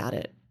angry about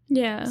it.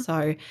 Yeah.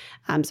 So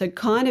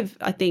kind of,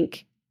 I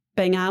think,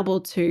 being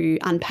able to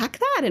unpack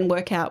that and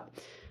work out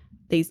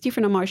these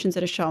different emotions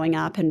that are showing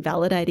up and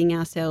validating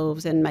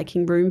ourselves and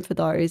making room for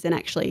those and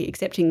actually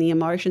accepting the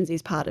emotions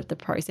is part of the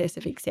process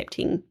of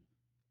accepting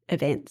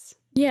events.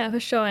 Yeah, for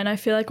sure. And I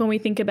feel like when we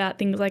think about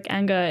things like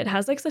anger, it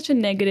has such a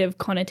negative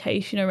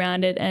connotation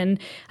around it. And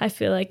I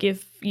feel like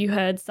if you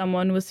heard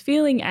someone was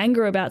feeling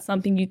anger about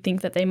something, you'd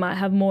think that they might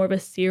have more of a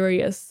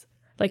serious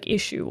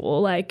issue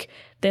or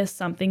there's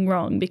something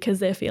wrong because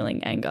they're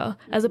feeling anger,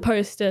 as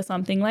opposed to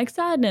something like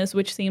sadness,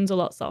 which seems a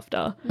lot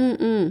softer.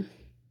 Mm-mm.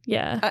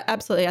 Yeah.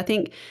 Absolutely. I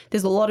think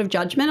there's a lot of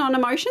judgment on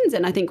emotions,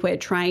 and I think we're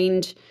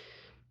trained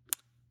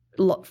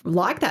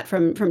like that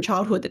from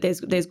childhood, that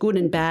there's good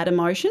and bad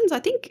emotions. I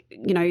think,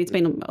 it's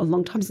been a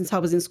long time since I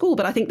was in school,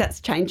 but I think that's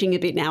changing a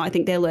bit now. I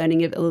think they're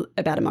learning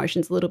about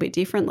emotions a little bit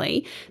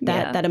differently,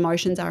 that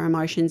emotions are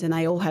emotions and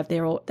they all have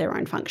their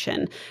own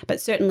function. But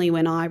certainly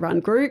when I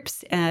run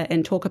groups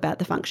and talk about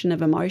the function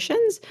of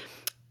emotions,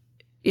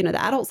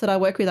 the adults that I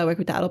work with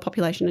the adult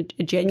population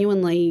are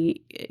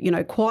genuinely,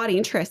 quite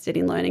interested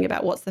in learning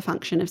about what's the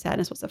function of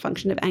sadness, what's the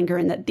function of anger,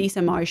 and that this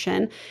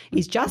emotion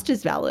is just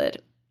as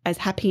valid as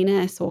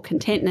happiness or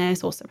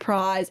contentness or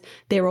surprise.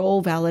 They're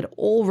all valid,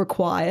 all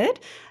required,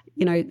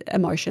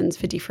 emotions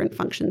for different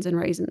functions and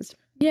reasons.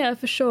 Yeah,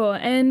 for sure.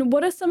 And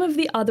what are some of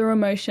the other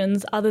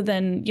emotions other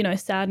than,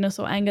 sadness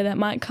or anger that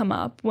might come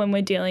up when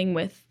we're dealing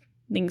with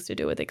things to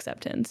do with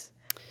acceptance?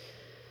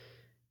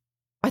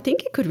 I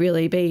think it could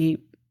really be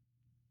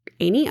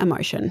any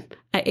emotion.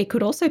 It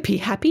could also be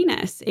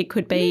happiness. It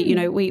could be,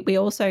 we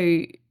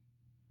also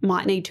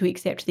might need to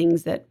accept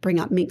things that bring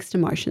up mixed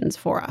emotions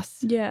for us.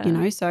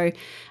 Yeah. So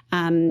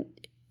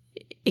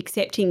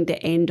accepting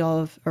the end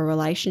of a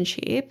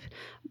relationship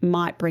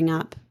might bring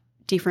up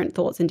different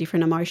thoughts and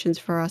different emotions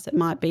for us. It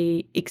might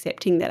be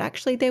accepting that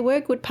actually there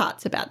were good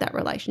parts about that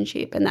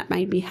relationship and that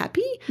made me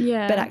happy.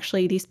 Yeah. But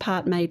actually this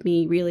part made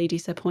me really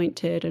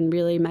disappointed and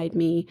really made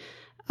me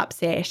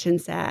upset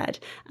and sad,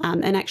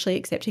 and actually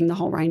accepting the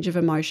whole range of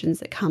emotions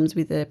that comes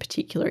with a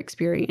particular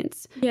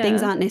experience. Yeah.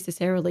 Things aren't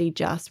necessarily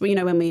just,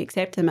 when we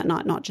accept them, it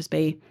might not just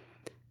be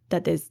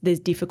that there's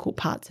difficult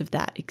parts of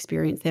that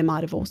experience. There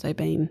might have also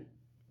been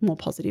more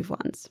positive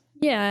ones.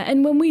 Yeah,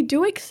 and when we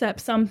do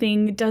accept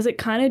something, does it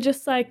kind of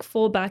just like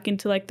fall back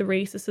into like the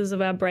recesses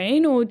of our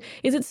brain, or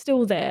is it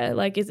still there?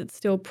 Like, is it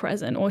still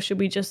present, or should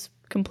we just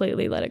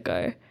completely let it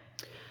go?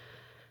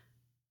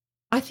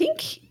 I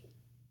think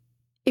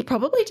it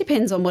probably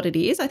depends on what it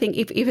is. I think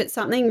if it's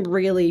something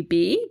really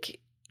big,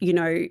 you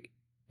know,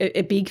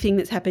 a big thing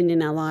that's happened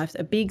in our lives,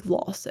 a big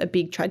loss, a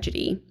big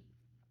tragedy,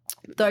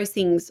 those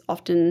things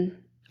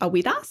often are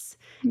with us.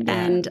 Yeah.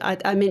 And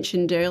I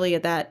mentioned earlier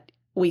that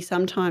we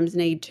sometimes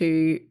need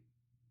to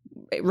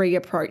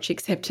reapproach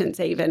acceptance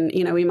even.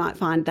 You know, we might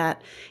find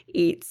that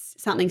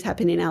something's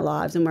happened in our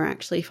lives and we're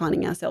actually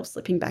finding ourselves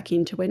slipping back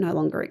into we're no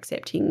longer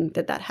accepting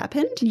that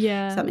happened.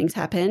 Yeah. Something's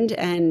happened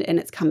and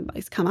it's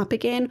come up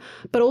again.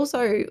 But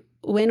also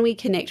when we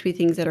connect with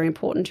things that are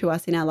important to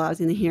us in our lives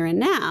in the here and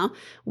now,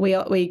 we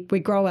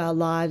grow our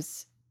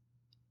lives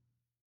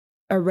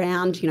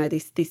around, you know,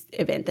 this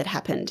event that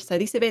happened. So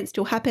this event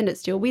still happened, it's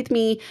still with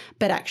me,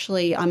 but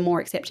actually I'm more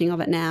accepting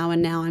of it now,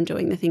 and now I'm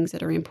doing the things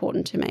that are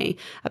important to me.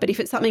 But if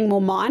it's something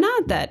more minor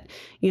that,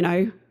 you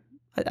know,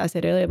 I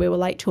said earlier we were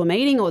late to a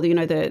meeting, or, you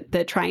know,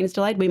 the train's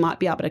delayed, we might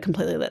be able to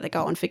completely let that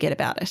go and forget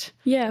about it.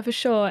 Yeah, for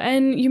sure.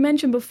 And you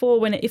mentioned before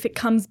if it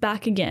comes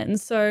back again.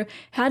 So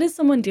how does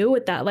someone deal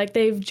with that? Like,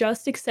 they've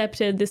just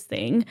accepted this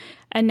thing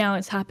and now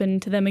it's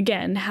happened to them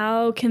again.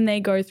 How can they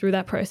go through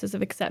that process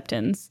of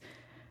acceptance?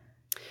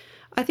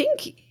 I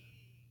think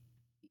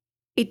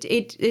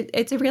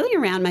it's really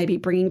around maybe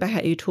bringing back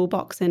out your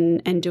toolbox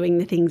and doing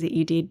the things that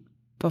you did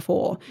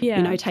before. Yeah.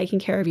 You know, taking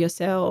care of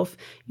yourself,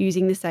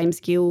 using the same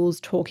skills,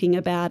 talking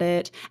about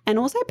it, and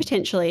also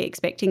potentially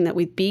expecting that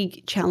with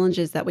big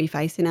challenges that we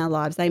face in our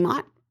lives, they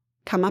might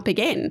come up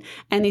again.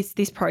 And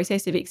this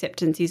process of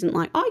acceptance isn't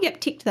like, oh, yep,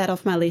 ticked that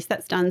off my list,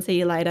 that's done, see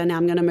you later, now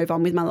I'm going to move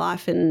on with my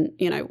life and,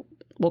 you know,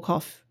 walk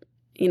off,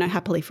 you know,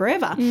 happily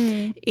forever.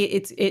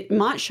 It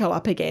might show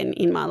up again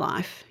in my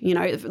life. You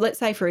know, let's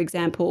say, for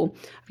example,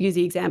 I've used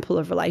the example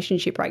of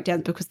relationship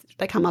breakdowns because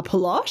they come up a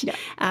lot. Yeah.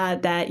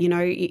 That, you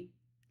know,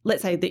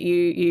 let's say that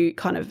you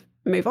kind of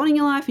move on in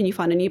your life and you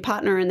find a new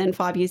partner, and then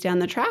 5 years down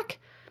the track,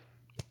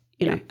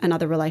 you know,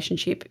 another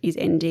relationship is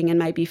ending, and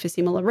maybe for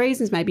similar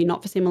reasons, maybe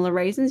not for similar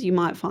reasons. You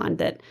might find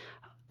that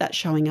that's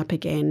showing up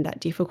again, that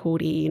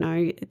difficulty, you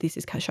know, this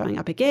is showing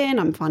up again.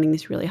 I'm finding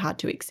this really hard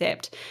to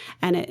accept.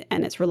 And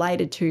it's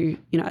related to,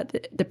 you know,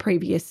 the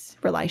previous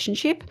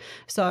relationship.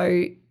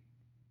 So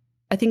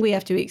I think we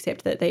have to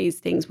accept that these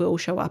things will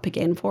show up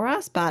again for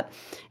us. But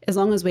as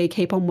long as we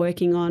keep on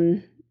working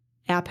on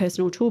our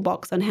personal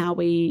toolbox on how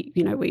we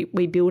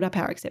build up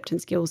our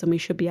acceptance skills, and we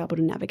should be able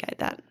to navigate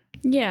that.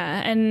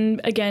 Yeah. And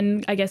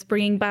again, I guess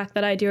bringing back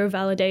that idea of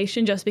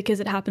validation, just because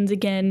it happens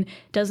again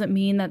doesn't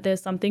mean that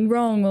there's something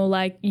wrong or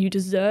like you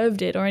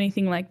deserved it or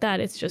anything like that.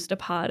 It's just a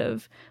part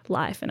of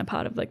life and a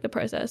part of like the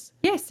process.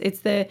 Yes, it's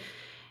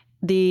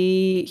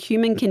the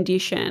human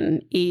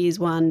condition is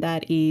one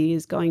that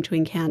is going to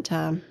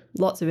encounter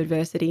lots of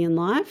adversity in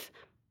life.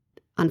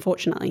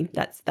 Unfortunately,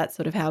 that's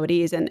sort of how it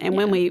is. And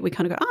when we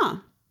kind of go,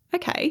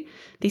 okay,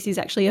 this is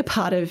actually a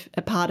part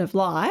of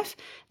life,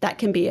 that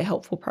can be a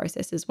helpful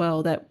process as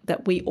well,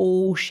 that we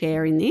all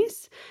share in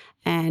this.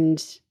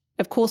 And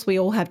of course, we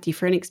all have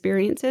different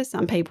experiences.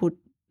 Some people,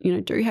 you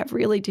know, do have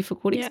really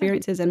difficult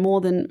experiences, and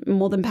more than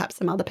perhaps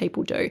some other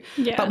people do.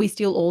 Yeah. But we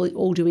still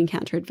all do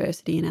encounter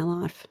adversity in our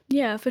life.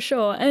 Yeah, for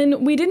sure.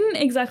 And we didn't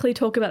exactly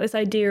talk about this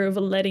idea of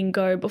letting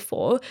go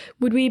before.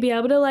 Would we be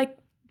able to like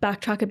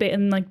backtrack a bit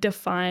and like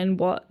define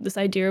what this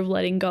idea of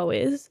letting go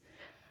is?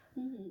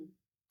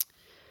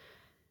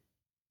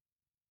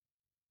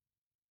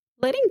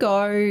 Letting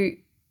go,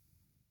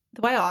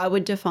 the way I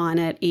would define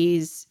it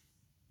is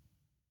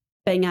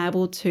being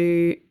able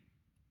to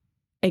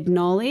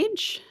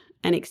acknowledge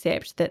and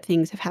accept that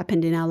things have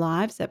happened in our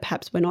lives that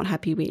perhaps we're not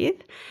happy with,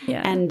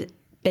 and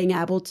being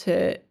able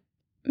to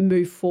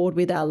move forward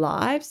with our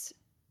lives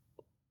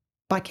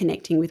by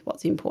connecting with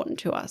what's important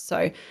to us.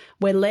 So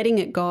we're letting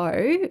it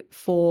go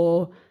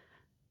for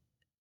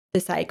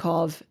the sake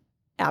of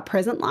our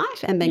present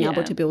life and being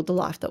able to build the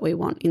life that we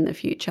want in the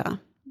future.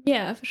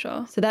 Yeah, for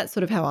sure. So that's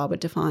sort of how I would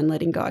define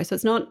letting go. So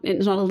it's not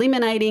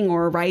eliminating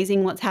or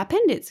erasing what's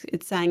happened.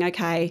 It's saying,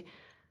 okay,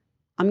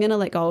 I'm going to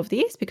let go of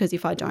this, because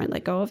if I don't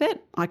let go of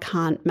it, I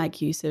can't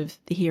make use of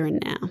the here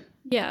and now.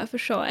 Yeah, for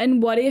sure.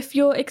 And what if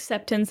your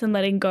acceptance and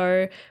letting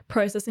go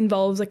process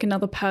involves like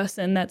another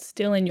person that's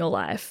still in your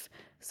life?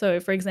 So,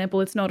 for example,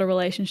 it's not a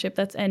relationship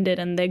that's ended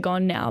and they're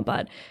gone now,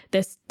 but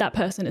that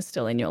person is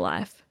still in your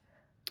life.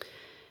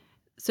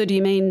 So do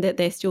you mean that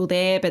they're still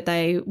there, but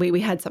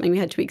we had something we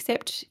had to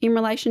accept in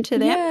relation to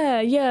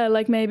them? Yeah,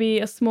 like maybe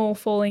a small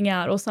falling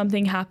out or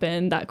something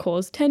happened that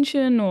caused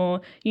tension, or,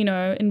 you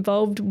know,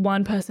 involved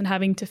one person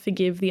having to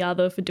forgive the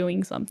other for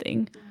doing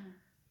something.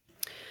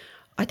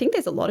 I think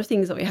there's a lot of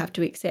things that we have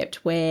to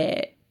accept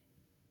where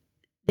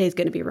there's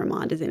going to be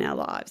reminders in our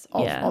lives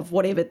of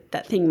whatever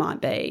that thing might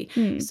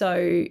be.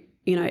 So,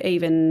 you know,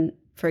 even,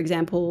 for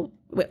example,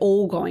 we're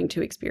all going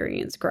to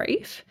experience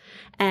grief,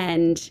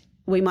 and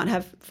we might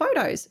have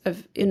photos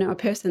of, a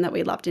person that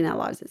we loved in our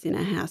lives that's in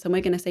our house, and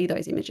we're going to see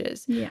those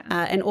images.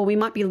 Or we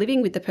might be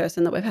living with the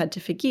person that we've had to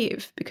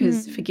forgive,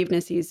 because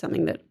forgiveness is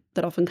something that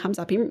often comes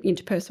up in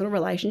interpersonal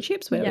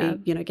relationships where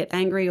we, get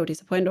angry or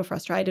disappointed or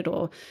frustrated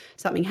or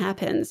something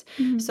happens.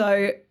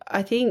 So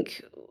I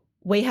think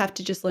we have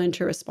to just learn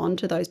to respond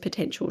to those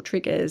potential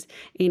triggers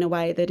in a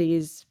way that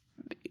is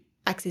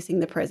accessing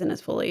the present as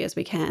fully as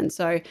we can.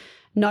 So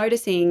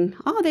noticing,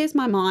 there's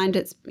my mind,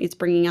 it's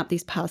bringing up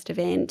this past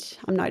event.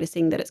 I'm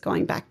noticing that it's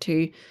going back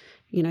to,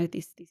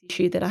 this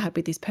issue that I had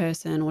with this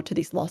person, or to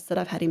this loss that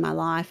I've had in my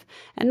life,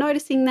 and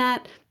noticing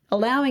that.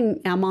 Allowing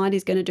our mind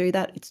is going to do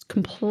that. It's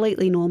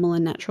completely normal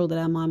and natural that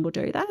our mind will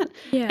do that.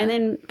 And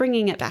then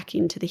bringing it back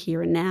into the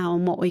here and now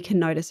and what we can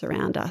notice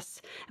around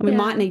us. And we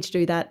might need to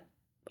do that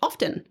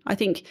often. I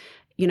think,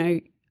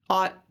 in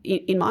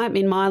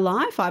my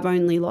life, I've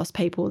only lost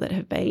people that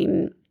have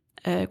been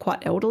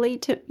quite elderly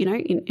to,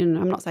 and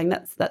I'm not saying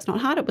that's not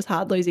hard. It was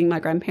hard losing my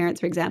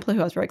grandparents, for example,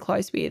 who I was very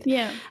close with.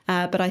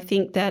 But I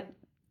think that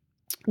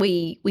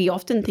we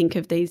often think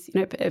of these,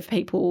 of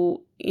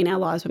people in our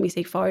lives when we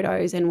see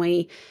photos, and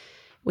we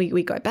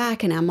go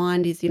back and our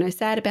mind is,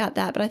 sad about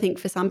that. But I think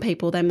for some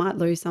people, they might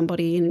lose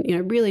somebody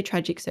in, really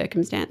tragic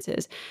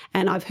circumstances.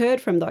 And I've heard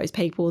from those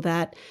people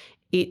that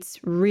it's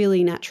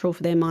really natural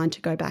for their mind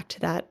to go back to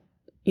that,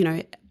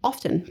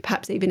 often,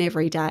 perhaps even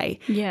every day.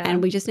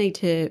 And we just need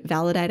to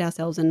validate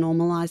ourselves and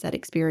normalize that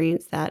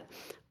experience, that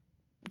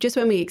just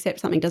when we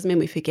accept something doesn't mean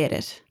we forget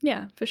it.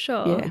 Yeah, for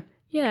sure.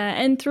 Yeah,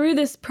 and through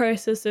this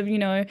process of,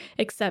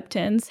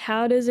 acceptance,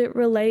 how does it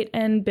relate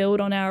and build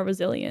on our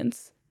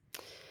resilience?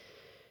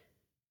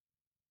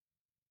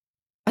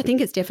 I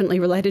think it's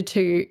definitely related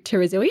to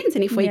resilience.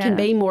 And if we can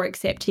be more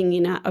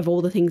accepting of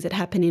all the things that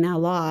happen in our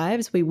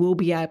lives, we will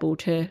be able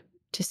to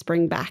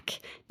spring back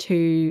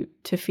to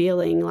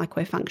feeling like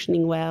we're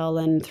functioning well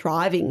and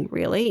thriving,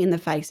 really, in the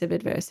face of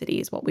adversity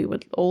is what we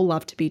would all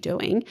love to be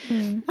doing.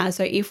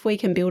 So if we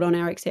can build on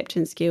our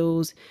acceptance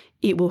skills,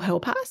 it will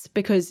help us,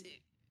 because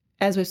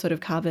as we've sort of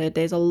covered,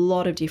 there's a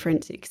lot of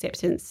different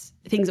acceptance,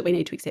 things that we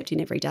need to accept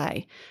in every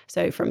day.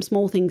 So from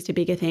small things to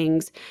bigger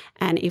things.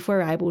 And if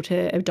we're able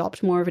to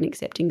adopt more of an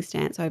accepting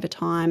stance over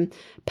time,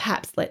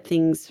 perhaps let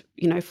things,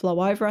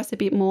 flow over us a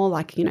bit more.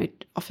 Like,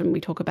 often we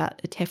talk about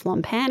a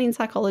Teflon pan in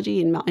psychology,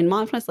 in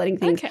mindfulness, letting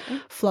things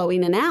flow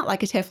in and out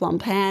like a Teflon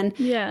pan.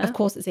 Of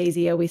course, it's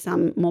easier with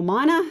some more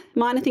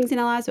minor things in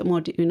our lives, but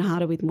more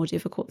harder with more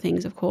difficult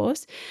things, of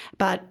course.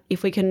 But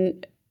if we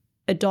can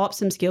adopt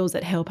some skills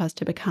that help us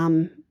to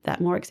become that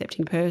more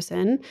accepting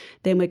person,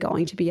 then we're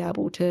going to be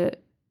able to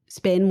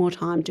spend more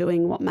time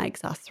doing what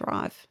makes us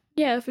thrive.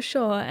 Yeah, for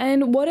sure.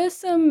 And what are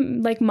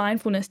some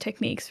mindfulness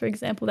techniques, for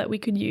example, that we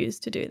could use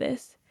to do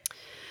this?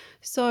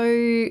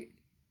 So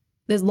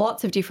there's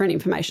lots of different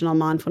information on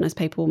mindfulness.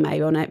 People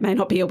may or may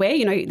not be aware.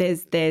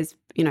 There's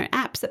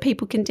apps that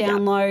people can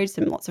download,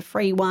 some lots of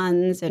free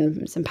ones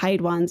and some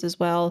paid ones as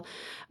well.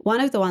 One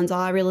of the ones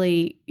I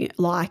really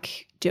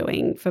like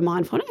doing for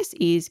mindfulness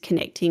is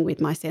connecting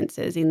with my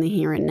senses in the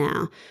here and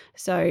now.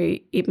 So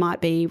it might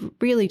be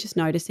really just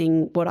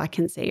noticing what I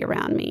can see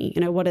around me.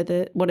 What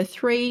are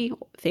three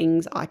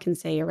things I can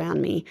see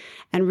around me,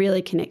 and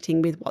really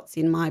connecting with what's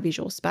in my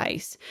visual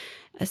space.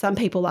 Some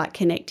people like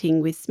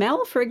connecting with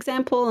smell, for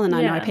example, and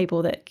I know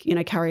people that,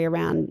 carry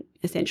around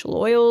essential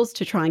oils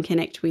to try and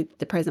connect with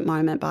the present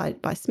moment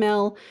by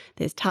smell.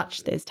 There's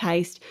touch, there's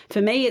taste.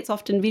 For me, it's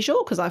often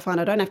visual, because I find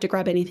I don't have to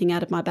grab anything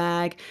out of my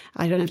bag.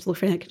 I don't have to look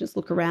for anything. I can just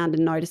look around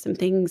and notice some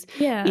things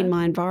in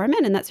my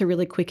environment, and that's a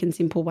really quick and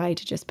simple way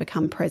to just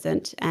become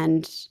present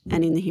and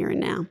in the here and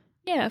now.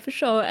 Yeah, for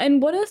sure.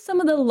 And what are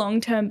some of the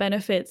long-term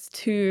benefits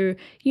to,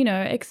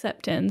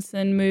 acceptance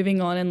and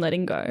moving on and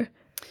letting go?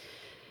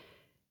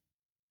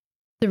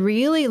 The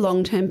really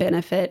long-term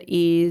benefit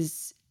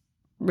is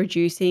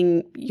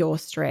reducing your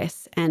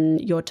stress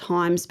and your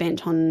time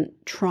spent on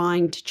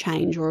trying to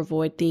change or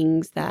avoid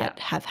things that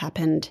have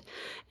happened.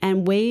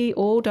 And we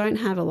all don't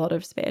have a lot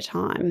of spare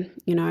time.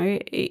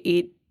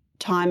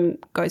 Time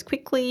goes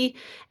quickly,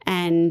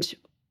 and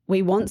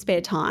we want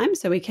spare time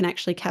so we can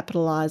actually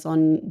capitalise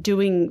on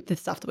doing the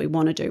stuff that we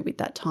want to do with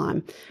that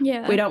time.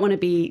 We don't want to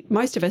be,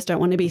 most of us don't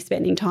want to be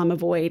spending time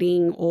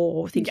avoiding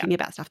or thinking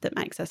about stuff that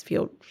makes us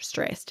feel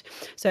stressed.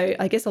 So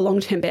I guess a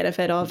long-term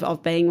benefit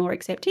of being more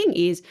accepting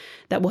is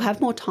that we'll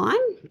have more time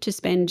to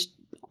spend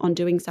on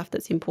doing stuff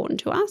that's important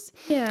to us.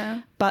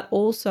 But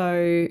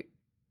also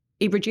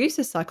it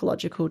reduces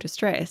psychological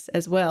distress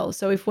as well.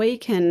 So if we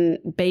can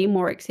be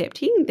more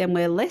accepting, then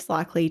we're less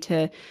likely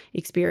to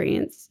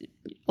experience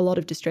a lot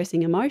of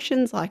distressing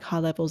emotions like high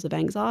levels of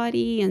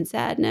anxiety and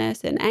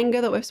sadness and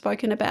anger that we've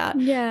spoken about.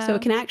 So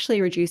it can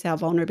actually reduce our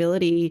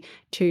vulnerability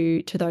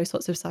to those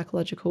sorts of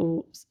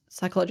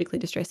psychologically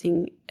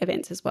distressing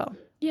events as well.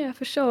 Yeah,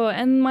 for sure.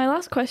 And my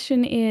last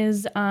question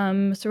is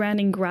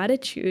surrounding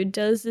gratitude.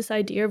 Does this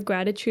idea of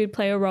gratitude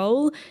play a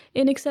role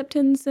in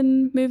acceptance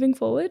and moving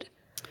forward?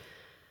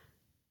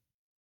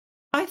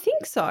 I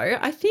think so.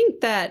 I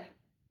think that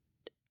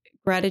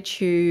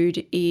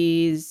gratitude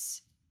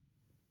is,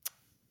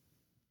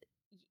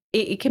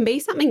 it can be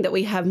something that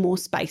we have more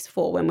space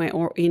for when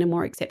we're in a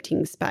more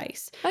accepting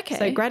space. Okay.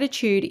 So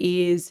gratitude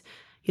is,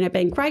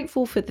 being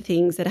grateful for the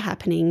things that are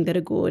happening that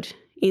are good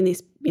in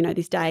this,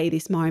 this day,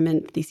 this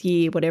moment, this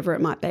year, whatever it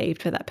might be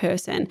for that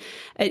person.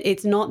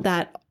 It's not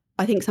that.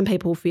 I think some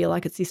people feel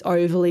like it's this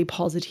overly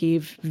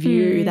positive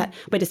view that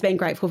we're just being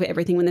grateful for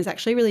everything when there's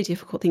actually really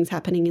difficult things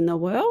happening in the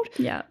world.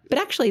 Yeah. But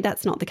actually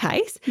that's not the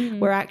case.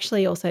 We're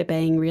actually also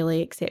being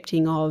really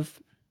accepting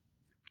of,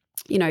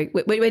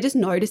 we're just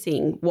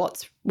noticing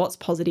what's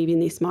positive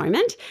in this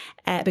moment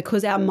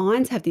because our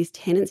minds have this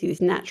tendency, this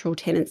natural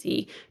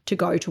tendency to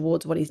go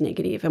towards what is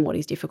negative and what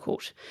is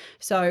difficult.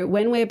 So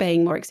when we're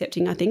being more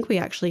accepting, I think we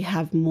actually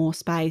have more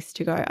space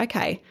to go,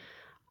 okay,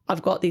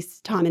 I've got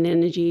this time and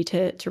energy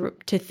to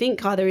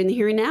think either in the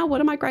here and now,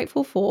 what am I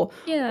grateful for?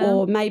 Yeah.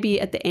 Or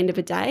maybe at the end of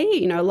a day,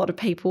 a lot of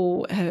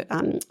people,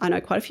 I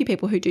know quite a few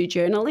people who do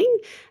journaling,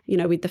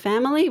 with the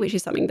family, which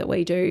is something that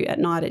we do at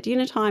night at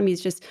dinner time,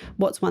 is just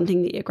what's one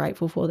thing that you're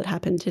grateful for that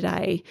happened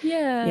today.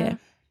 Yeah.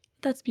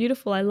 That's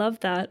beautiful. I love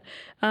that.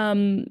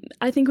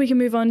 I think we can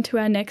move on to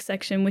our next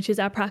section, which is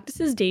our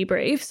practices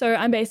debrief. So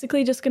I'm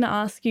basically just going to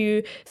ask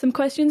you some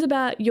questions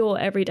about your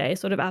everyday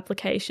sort of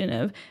application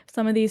of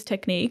some of these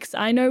techniques.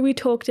 I know we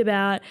talked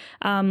about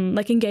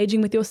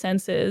engaging with your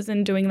senses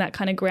and doing that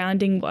kind of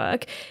grounding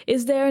work.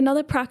 Is there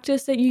another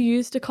practice that you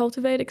use to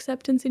cultivate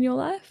acceptance in your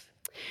life?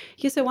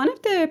 Yeah, so one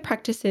of the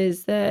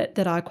practices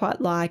that I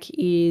quite like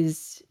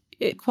is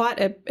quite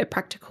a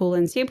practical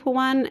and simple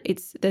one.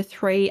 It's the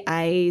 3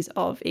 A's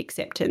of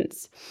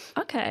acceptance.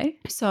 Okay.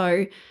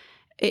 So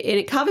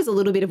it covers a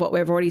little bit of what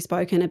we've already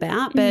spoken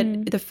about,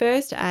 but the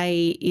first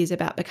A is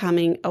about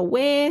becoming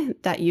aware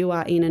that you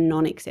are in a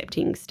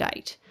non-accepting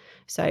state.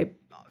 So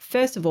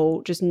first of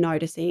all, just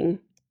noticing,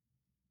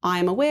 I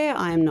am aware,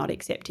 I am not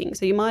accepting.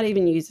 So you might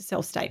even use a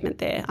self-statement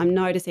there. I'm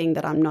noticing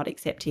that I'm not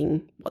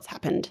accepting what's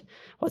happened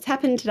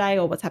today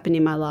or what's happened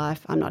in my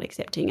life. I'm not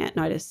accepting it.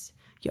 Notice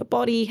your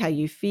body, how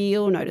you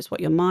feel, notice what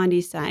your mind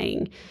is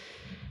saying,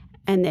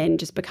 and then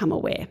just become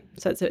aware.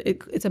 So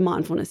it's a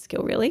mindfulness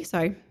skill really,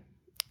 so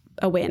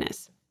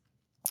awareness.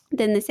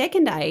 Then the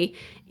second A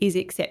is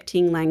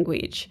accepting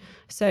language.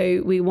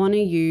 So we want to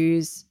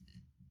use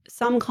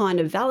some kind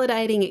of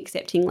validating,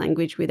 accepting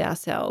language with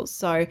ourselves.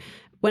 So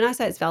when I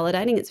say it's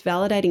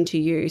validating to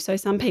you. So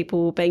some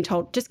people being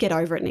told, just get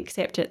over it and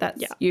accept it,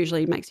 that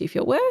usually makes you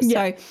feel worse.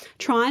 Yeah. So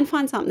try and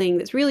find something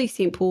that's really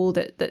simple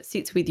that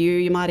sits with you.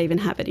 You might even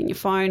have it in your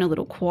phone, a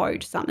little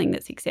quote, something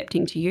that's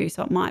accepting to you.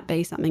 So it might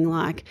be something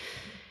like,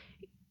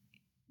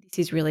 this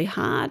is really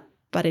hard,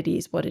 but it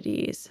is what it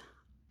is.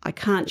 I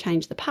can't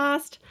change the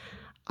past.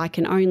 I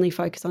can only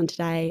focus on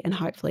today and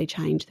hopefully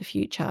change the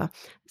future.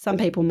 Some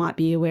people might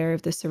be aware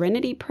of the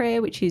Serenity Prayer,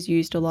 which is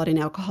used a lot in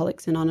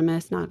Alcoholics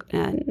Anonymous,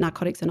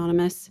 Narcotics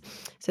Anonymous.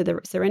 So the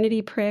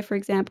Serenity Prayer, for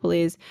example,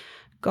 is,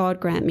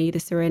 God grant me the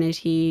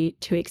serenity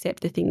to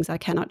accept the things I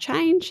cannot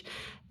change,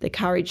 the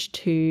courage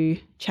to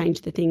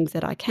change the things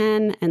that I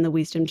can, and the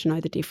wisdom to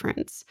know the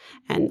difference.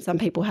 And some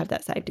people have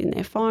that saved in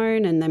their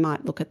phone and they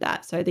might look at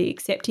that. So the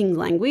accepting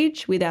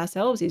language with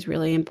ourselves is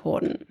really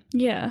important.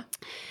 Yeah.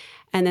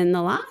 And then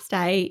the last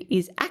A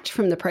is act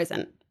from the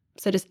present.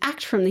 So just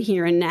act from the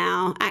here and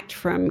now, act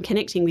from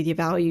connecting with your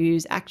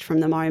values, act from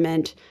the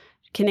moment,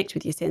 connect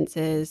with your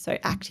senses. So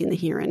act in the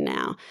here and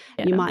now.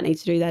 Yeah. You might need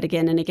to do that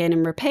again and again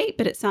and repeat,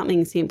 but it's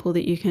something simple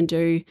that you can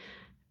do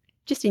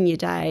just in your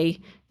day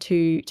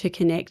to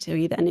connect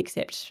with and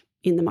accept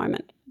in the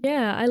moment.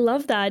 Yeah, I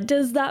love that.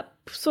 Does that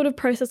sort of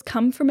process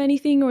come from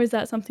anything, or is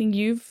that something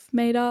you've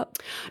made up?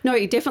 No,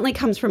 it definitely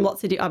comes from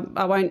lots of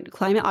I won't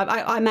claim it.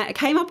 I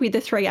came up with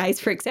the 3 A's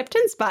for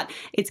acceptance, but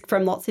it's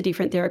from lots of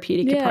different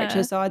therapeutic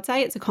approaches. So I'd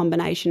say it's a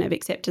combination of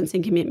acceptance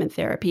and commitment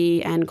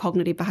therapy and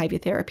cognitive behaviour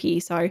therapy.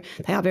 So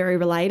they are very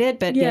related,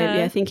 but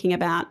yeah, thinking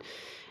about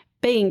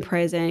being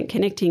present,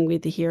 connecting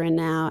with the here and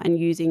now, and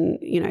using,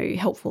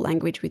 helpful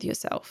language with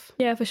yourself.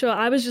 Yeah, for sure.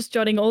 I was just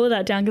jotting all of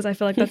that down because I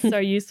feel like that's so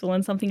useful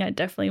and something I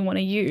definitely want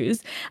to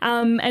use.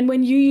 And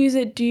when you use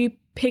it, do you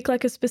pick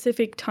like a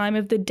specific time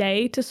of the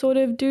day to sort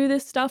of do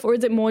this stuff, or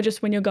is it more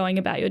just when you're going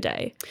about your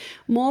day?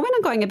 More when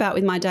I'm going about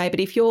with my day, but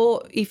if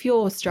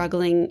you're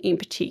struggling in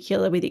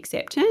particular with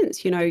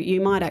acceptance, you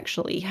might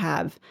actually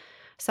have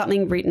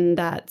something written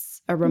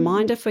that's a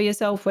reminder for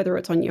yourself, whether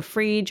it's on your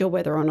fridge or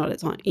whether or not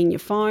it's in your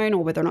phone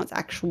or whether or not it's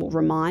actual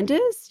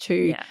reminders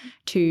to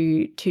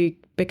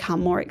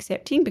become more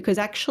accepting. Because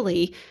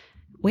actually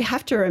we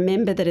have to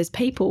remember that as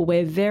people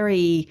we're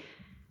very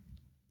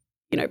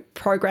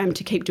programmed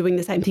to keep doing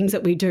the same things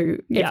that we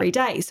do every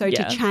day. So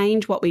to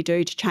change what we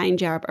do, to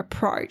change our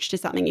approach to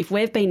something, if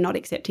we've been not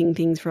accepting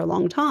things for a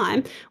long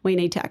time, we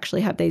need to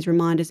actually have these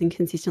reminders and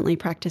consistently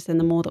practice. And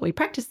the more that we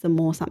practice, the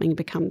more something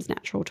becomes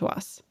natural to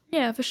us.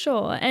 Yeah, for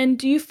sure. And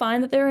do you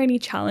find that there are any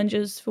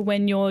challenges for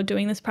when you're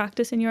doing this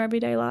practice in your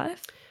everyday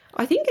life?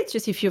 I think it's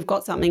just if you've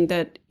got something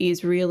that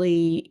is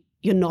really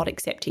you're not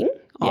accepting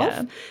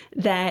of,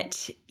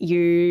 that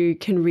you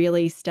can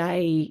really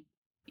stay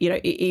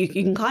you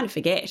can kind of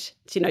forget,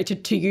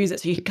 to use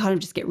it. So you can kind of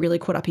just get really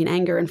caught up in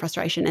anger and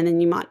frustration, and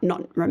then you might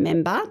not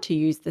remember to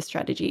use the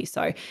strategy.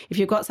 So if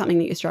you've got something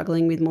that you're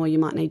struggling with more, you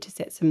might need to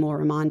set some more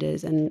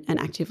reminders and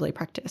actively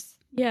practice.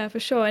 Yeah, for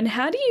sure. And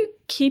how do you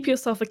keep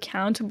yourself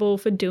accountable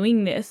for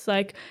doing this?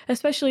 Like,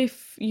 especially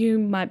if you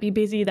might be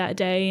busy that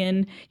day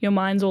and your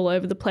mind's all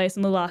over the place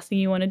and the last thing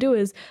you want to do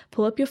is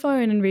pull up your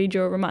phone and read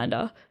your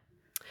reminder.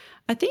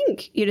 I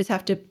think you just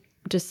have to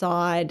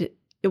decide.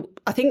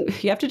 I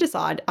think you have to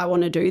decide, I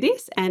want to do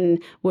this,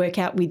 and work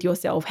out with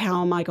yourself,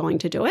 how am I going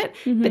to do it?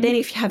 Mm-hmm. But then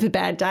if you have a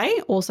bad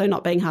day, also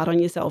not being hard on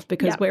yourself,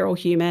 because we're all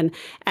human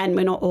and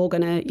we're not all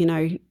going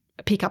to,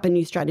 pick up a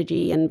new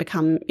strategy and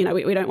become,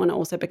 we don't want to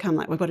also become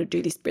like, we've got to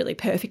do this really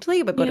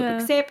perfectly. We've got to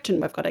accept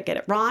and we've got to get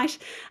it right.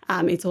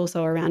 It's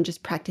also around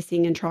just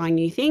practicing and trying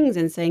new things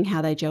and seeing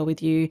how they gel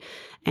with you.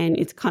 And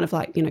it's kind of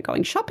like,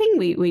 going shopping.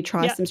 We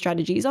try some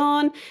strategies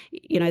on,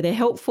 they're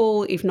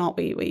helpful. If not,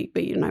 we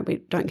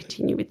don't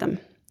continue with them.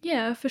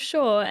 Yeah, for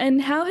sure.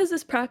 And how has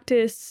this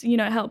practice,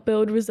 helped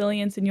build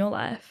resilience in your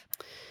life?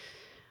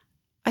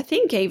 I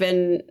think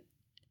even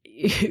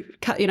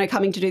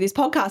coming to do this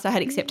podcast, I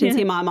had acceptance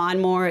in my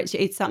mind more.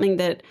 It's something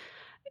that,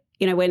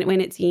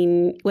 when it's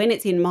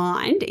in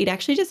mind, it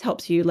actually just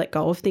helps you let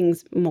go of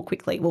things more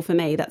quickly. Well, for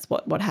me, that's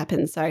what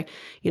happens. So,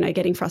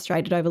 getting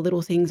frustrated over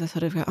little things, I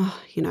sort of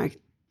go,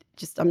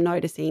 just I'm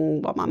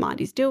noticing what my mind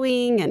is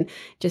doing, and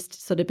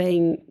just sort of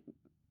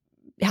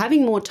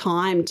having more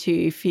time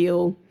to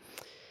feel,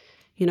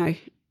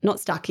 not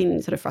stuck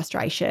in sort of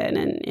frustration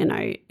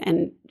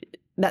and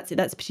that's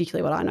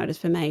particularly what I noticed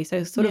for me.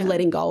 So sort of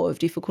letting go of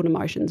difficult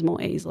emotions more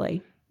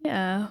easily.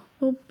 Yeah.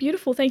 Well,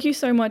 beautiful. Thank you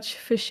so much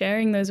for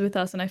sharing those with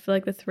us. And I feel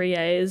like the 3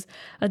 A's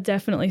are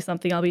definitely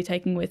something I'll be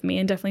taking with me,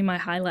 and definitely my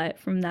highlight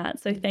from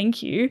that. So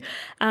thank you.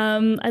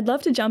 I'd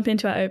love to jump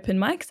into our open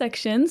mic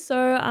section. So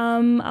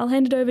I'll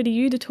hand it over to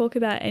you to talk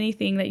about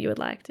anything that you would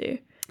like to.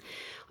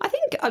 I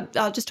think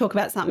I'll just talk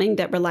about something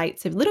that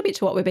relates a little bit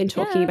to what we've been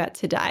talking about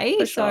today.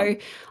 For sure.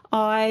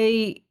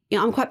 So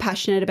I'm quite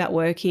passionate about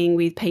working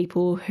with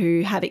people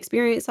who have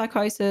experienced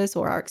psychosis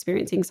or are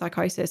experiencing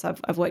psychosis.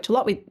 I've worked a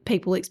lot with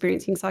people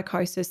experiencing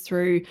psychosis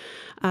through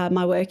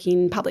my work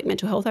in public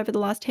mental health over the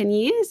last 10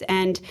 years.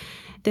 And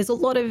there's a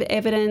lot of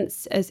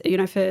evidence, as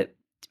for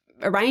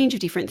a range of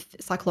different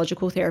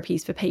psychological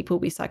therapies for people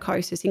with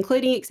psychosis,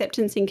 including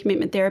acceptance and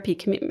commitment therapy,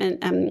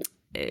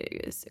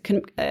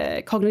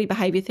 cognitive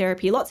behaviour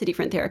therapy, lots of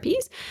different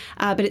therapies,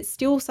 but it's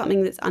still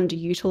something that's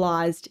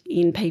underutilised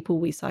in people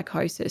with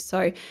psychosis.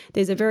 So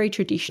there's a very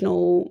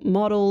traditional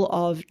model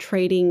of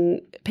treating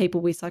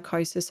people with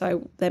psychosis.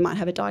 So they might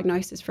have a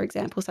diagnosis, for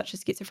example, such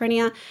as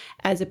schizophrenia,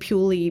 as a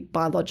purely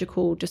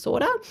biological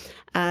disorder.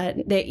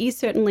 There is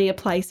certainly a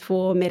place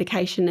for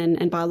medication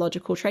and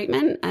biological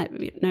treatment.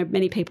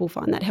 Many people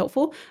find that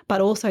helpful, but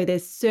also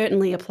there's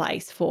certainly a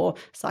place for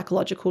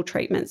psychological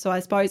treatment. So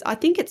I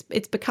think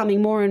it's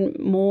becoming more and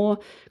more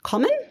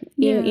common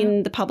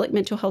in the public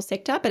mental health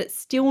sector, but it's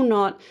still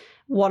not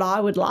what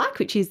I would like,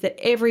 which is that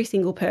every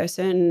single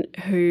person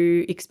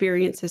who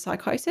experiences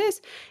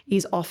psychosis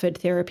is offered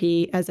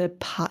therapy as a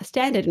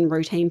standard and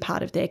routine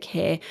part of their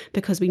care,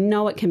 because we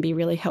know it can be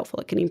really helpful.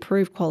 It can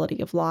improve quality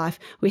of life.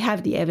 We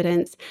have the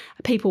evidence.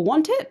 People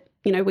want it.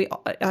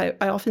 I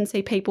often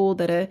see people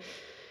that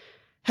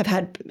have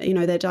had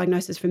their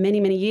diagnosis for many,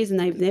 many years and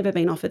they've never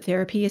been offered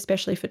therapy,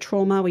 especially for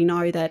trauma. We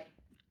know that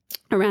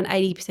around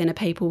 80% of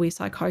people with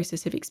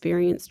psychosis have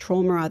experienced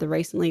trauma either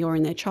recently or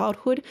in their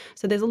childhood.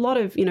 So there's a lot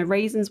of,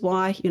 reasons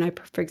why,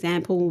 for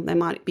example, they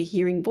might be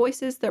hearing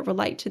voices that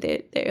relate to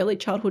their early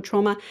childhood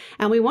trauma.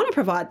 And we want to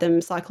provide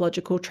them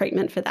psychological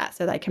treatment for that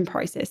so they can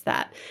process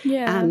that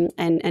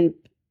and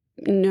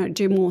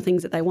do more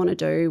things that they want to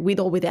do with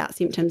or without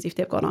symptoms if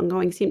they've got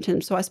ongoing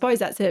symptoms. So I suppose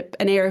that's an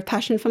area of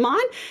passion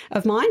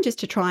of mine, just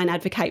to try and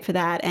advocate for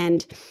that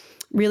and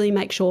really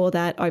make sure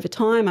that over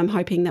time, I'm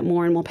hoping that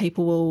more and more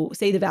people will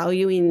see the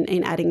value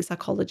in adding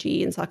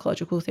psychology and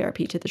psychological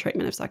therapy to the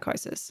treatment of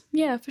psychosis.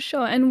 Yeah, for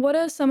sure. And what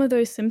are some of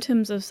those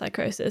symptoms of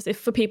psychosis, if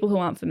for people who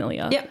aren't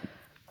familiar? Yep.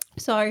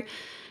 So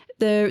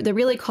the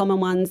really common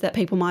ones that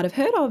people might have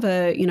heard of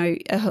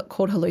are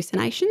called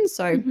hallucinations.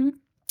 So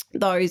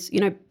those,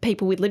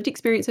 people with lived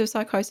experience of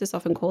psychosis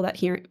often call that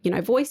hearing,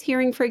 voice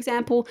hearing, for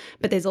example,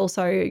 but there's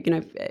also,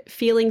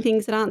 feeling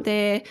things that aren't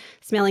there,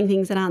 smelling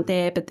things that aren't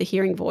there, but the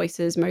hearing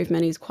voices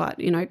movement is quite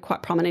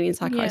prominent in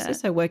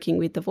psychosis. So working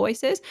with the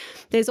voices.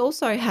 There's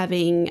also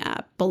having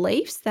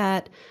beliefs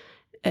that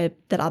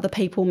other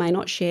people may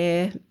not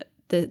share,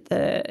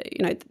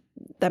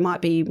 they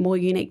might be more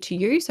unique to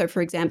you. So,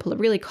 for example, a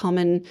really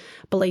common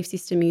belief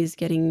system is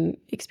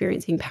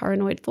experiencing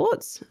paranoid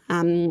thoughts.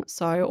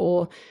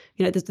 Or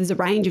there's a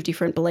range of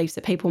different beliefs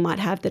that people might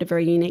have that are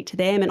very unique to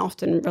them and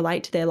often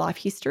relate to their life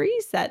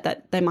histories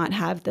that they might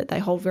have that they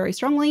hold very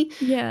strongly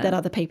that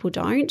other people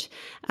don't.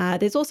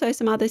 There's also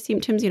some other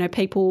symptoms.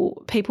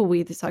 People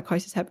with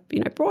psychosis have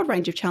broad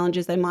range of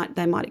challenges. They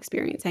might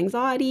experience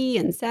anxiety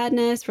and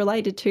sadness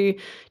related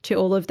to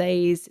all of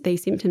these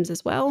symptoms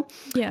as well.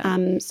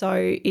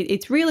 So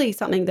it's really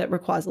something that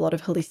requires a lot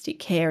of holistic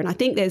care, and I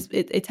think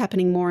it's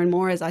happening more and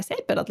more, as I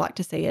said, but I'd like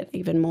to see it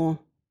even more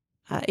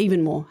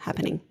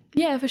happening.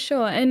 Yeah, for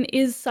sure. And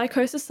is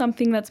psychosis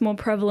something that's more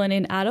prevalent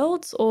in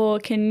adults, or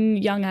can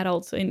young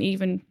adults and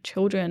even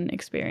children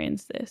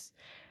experience this?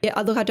 Yeah,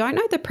 look, I don't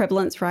know the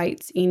prevalence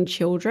rates in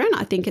children.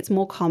 I think it's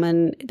more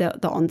common,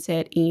 the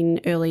onset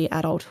in early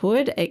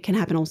adulthood. It can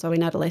happen also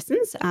in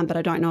adolescence, but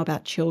I don't know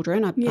about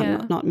children.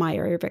 I'm not my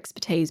area of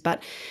expertise.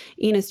 But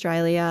in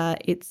Australia,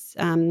 it's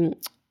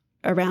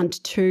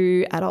around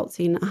 2 adults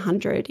in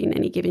 100 in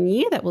any given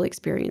year that will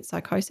experience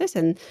psychosis,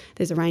 and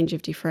there's a range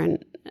of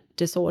different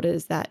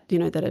disorders that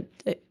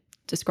are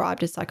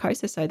described as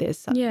psychosis. So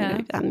there's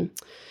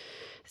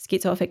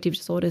schizoaffective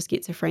disorder,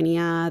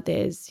 schizophrenia.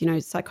 There's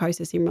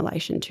psychosis in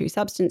relation to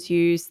substance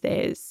use.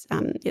 There's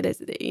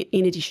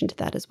in addition to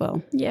that as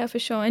well. Yeah, for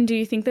sure. And do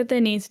you think that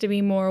there needs to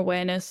be more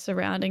awareness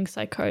surrounding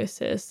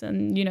psychosis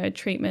and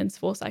treatments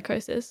for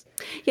psychosis?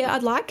 Yeah,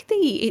 I'd like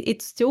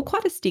it's still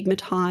quite a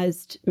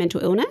stigmatised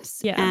mental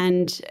illness,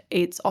 and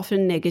it's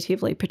often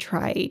negatively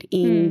portrayed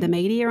in the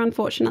media.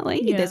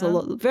 Unfortunately, there's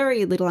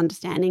very little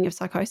understanding of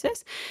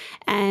psychosis,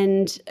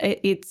 and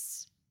it's.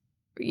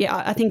 Yeah,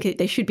 I think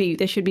there should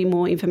be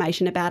more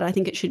information about it. I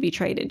think it should be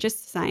treated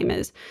just the same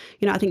as,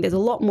 I think there's a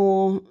lot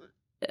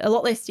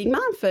less stigma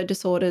for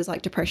disorders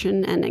like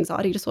depression and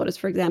anxiety disorders,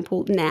 for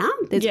example, now.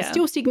 There's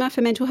still stigma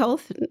for mental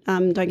health,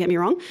 don't get me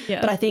wrong.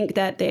 But I think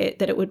that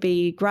it would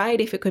be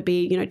great if it could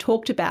be,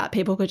 talked about.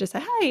 People could just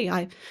say, hey,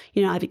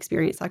 I've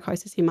experienced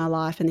psychosis in my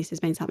life and this has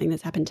been something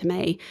that's happened to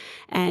me.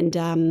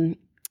 And,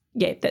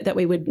 that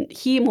we would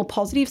hear more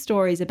positive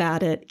stories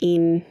about it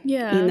in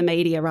the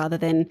media rather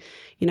than,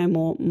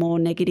 more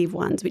negative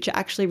ones, which are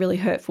actually really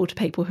hurtful to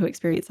people who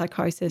experience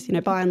psychosis.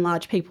 By and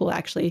large, people are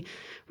actually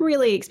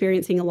really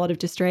experiencing a lot of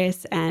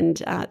distress, and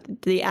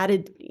the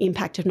added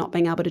impact of not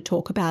being able to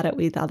talk about it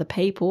with other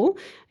people,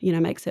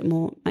 makes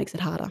it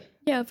harder.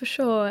 Yeah, for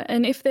sure.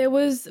 And if there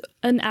was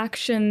an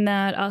action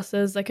that us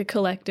as like a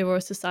collective or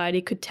a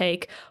society could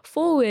take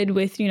forward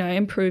with,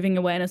 improving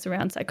awareness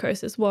around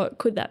psychosis, what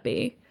could that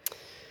be?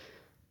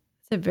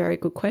 A very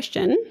good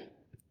question.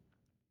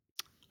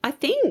 I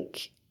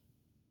think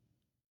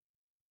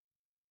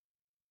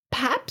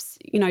perhaps,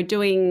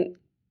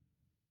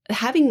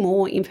 having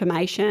more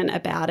information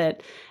about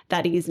it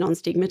that is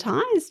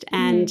non-stigmatized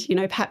and,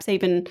 perhaps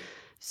even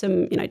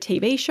some,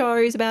 TV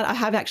shows about it. I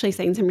have actually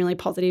seen some really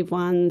positive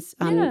ones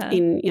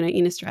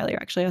in Australia.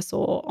 Actually, I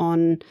saw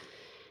on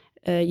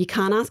You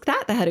Can't Ask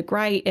That. They had a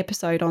great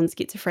episode on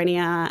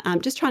schizophrenia,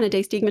 just trying to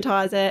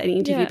destigmatise it and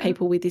interview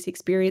people with this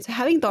experience. So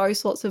having those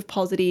sorts of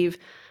positive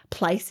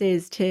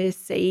places to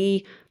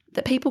see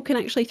that people can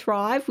actually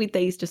thrive with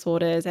these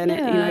disorders, and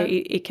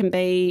it can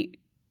be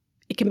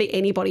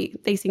anybody.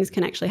 These things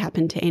can actually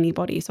happen to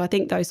anybody. So I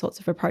think those sorts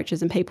of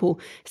approaches and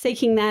people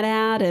seeking that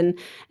out and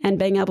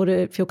being able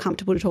to feel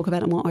comfortable to talk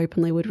about it more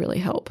openly would really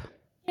help.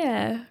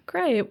 Yeah,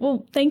 great.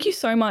 Well, thank you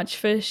so much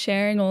for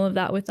sharing all of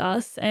that with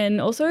us, and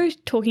also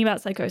talking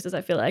about psychosis.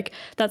 I feel like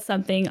that's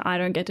something I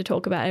don't get to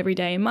talk about every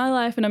day in my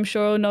life, and I'm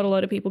sure not a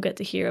lot of people get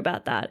to hear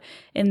about that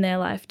in their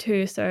life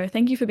too. So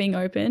thank you for being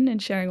open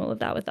and sharing all of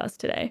that with us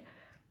today.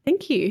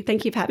 Thank you.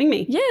 Thank you for having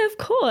me. Yeah, of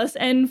course.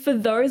 And for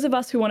those of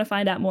us who want to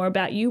find out more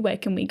about you, where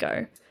can we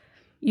go?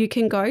 You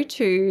can go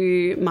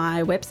to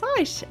my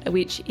website,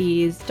 which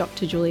is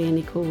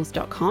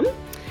drjulianicholls.com,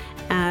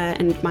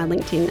 and my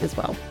LinkedIn as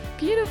well.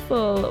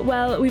 Beautiful.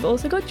 Well, we've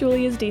also got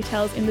Julia's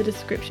details in the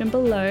description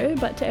below,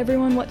 but to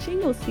everyone watching,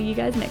 we'll see you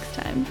guys next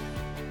time.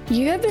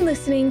 You have been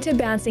listening to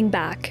Bouncing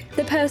Back,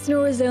 the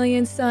Personal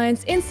Resilience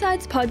Science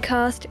Insights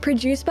podcast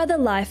produced by the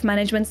Life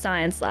Management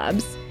Science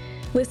Labs.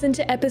 Listen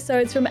to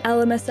episodes from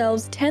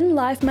LMSL's 10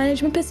 Life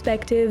Management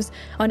Perspectives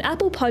on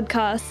Apple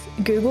Podcasts,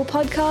 Google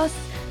Podcasts,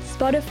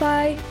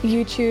 Spotify,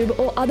 YouTube,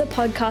 or other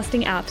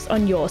podcasting apps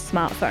on your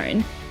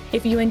smartphone.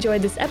 If you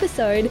enjoyed this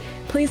episode,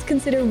 please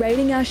consider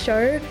rating our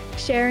show,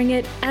 sharing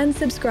it, and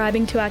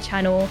subscribing to our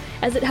channel,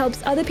 as it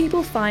helps other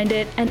people find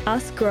it and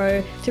us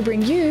grow to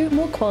bring you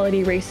more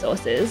quality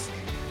resources.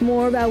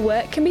 More of our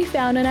work can be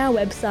found on our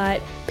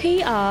website,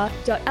 pr.lmsl.net,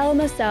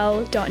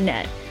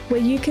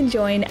 where you can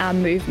join our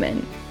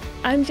movement.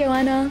 I'm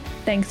Joanna.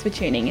 Thanks for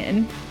tuning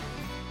in.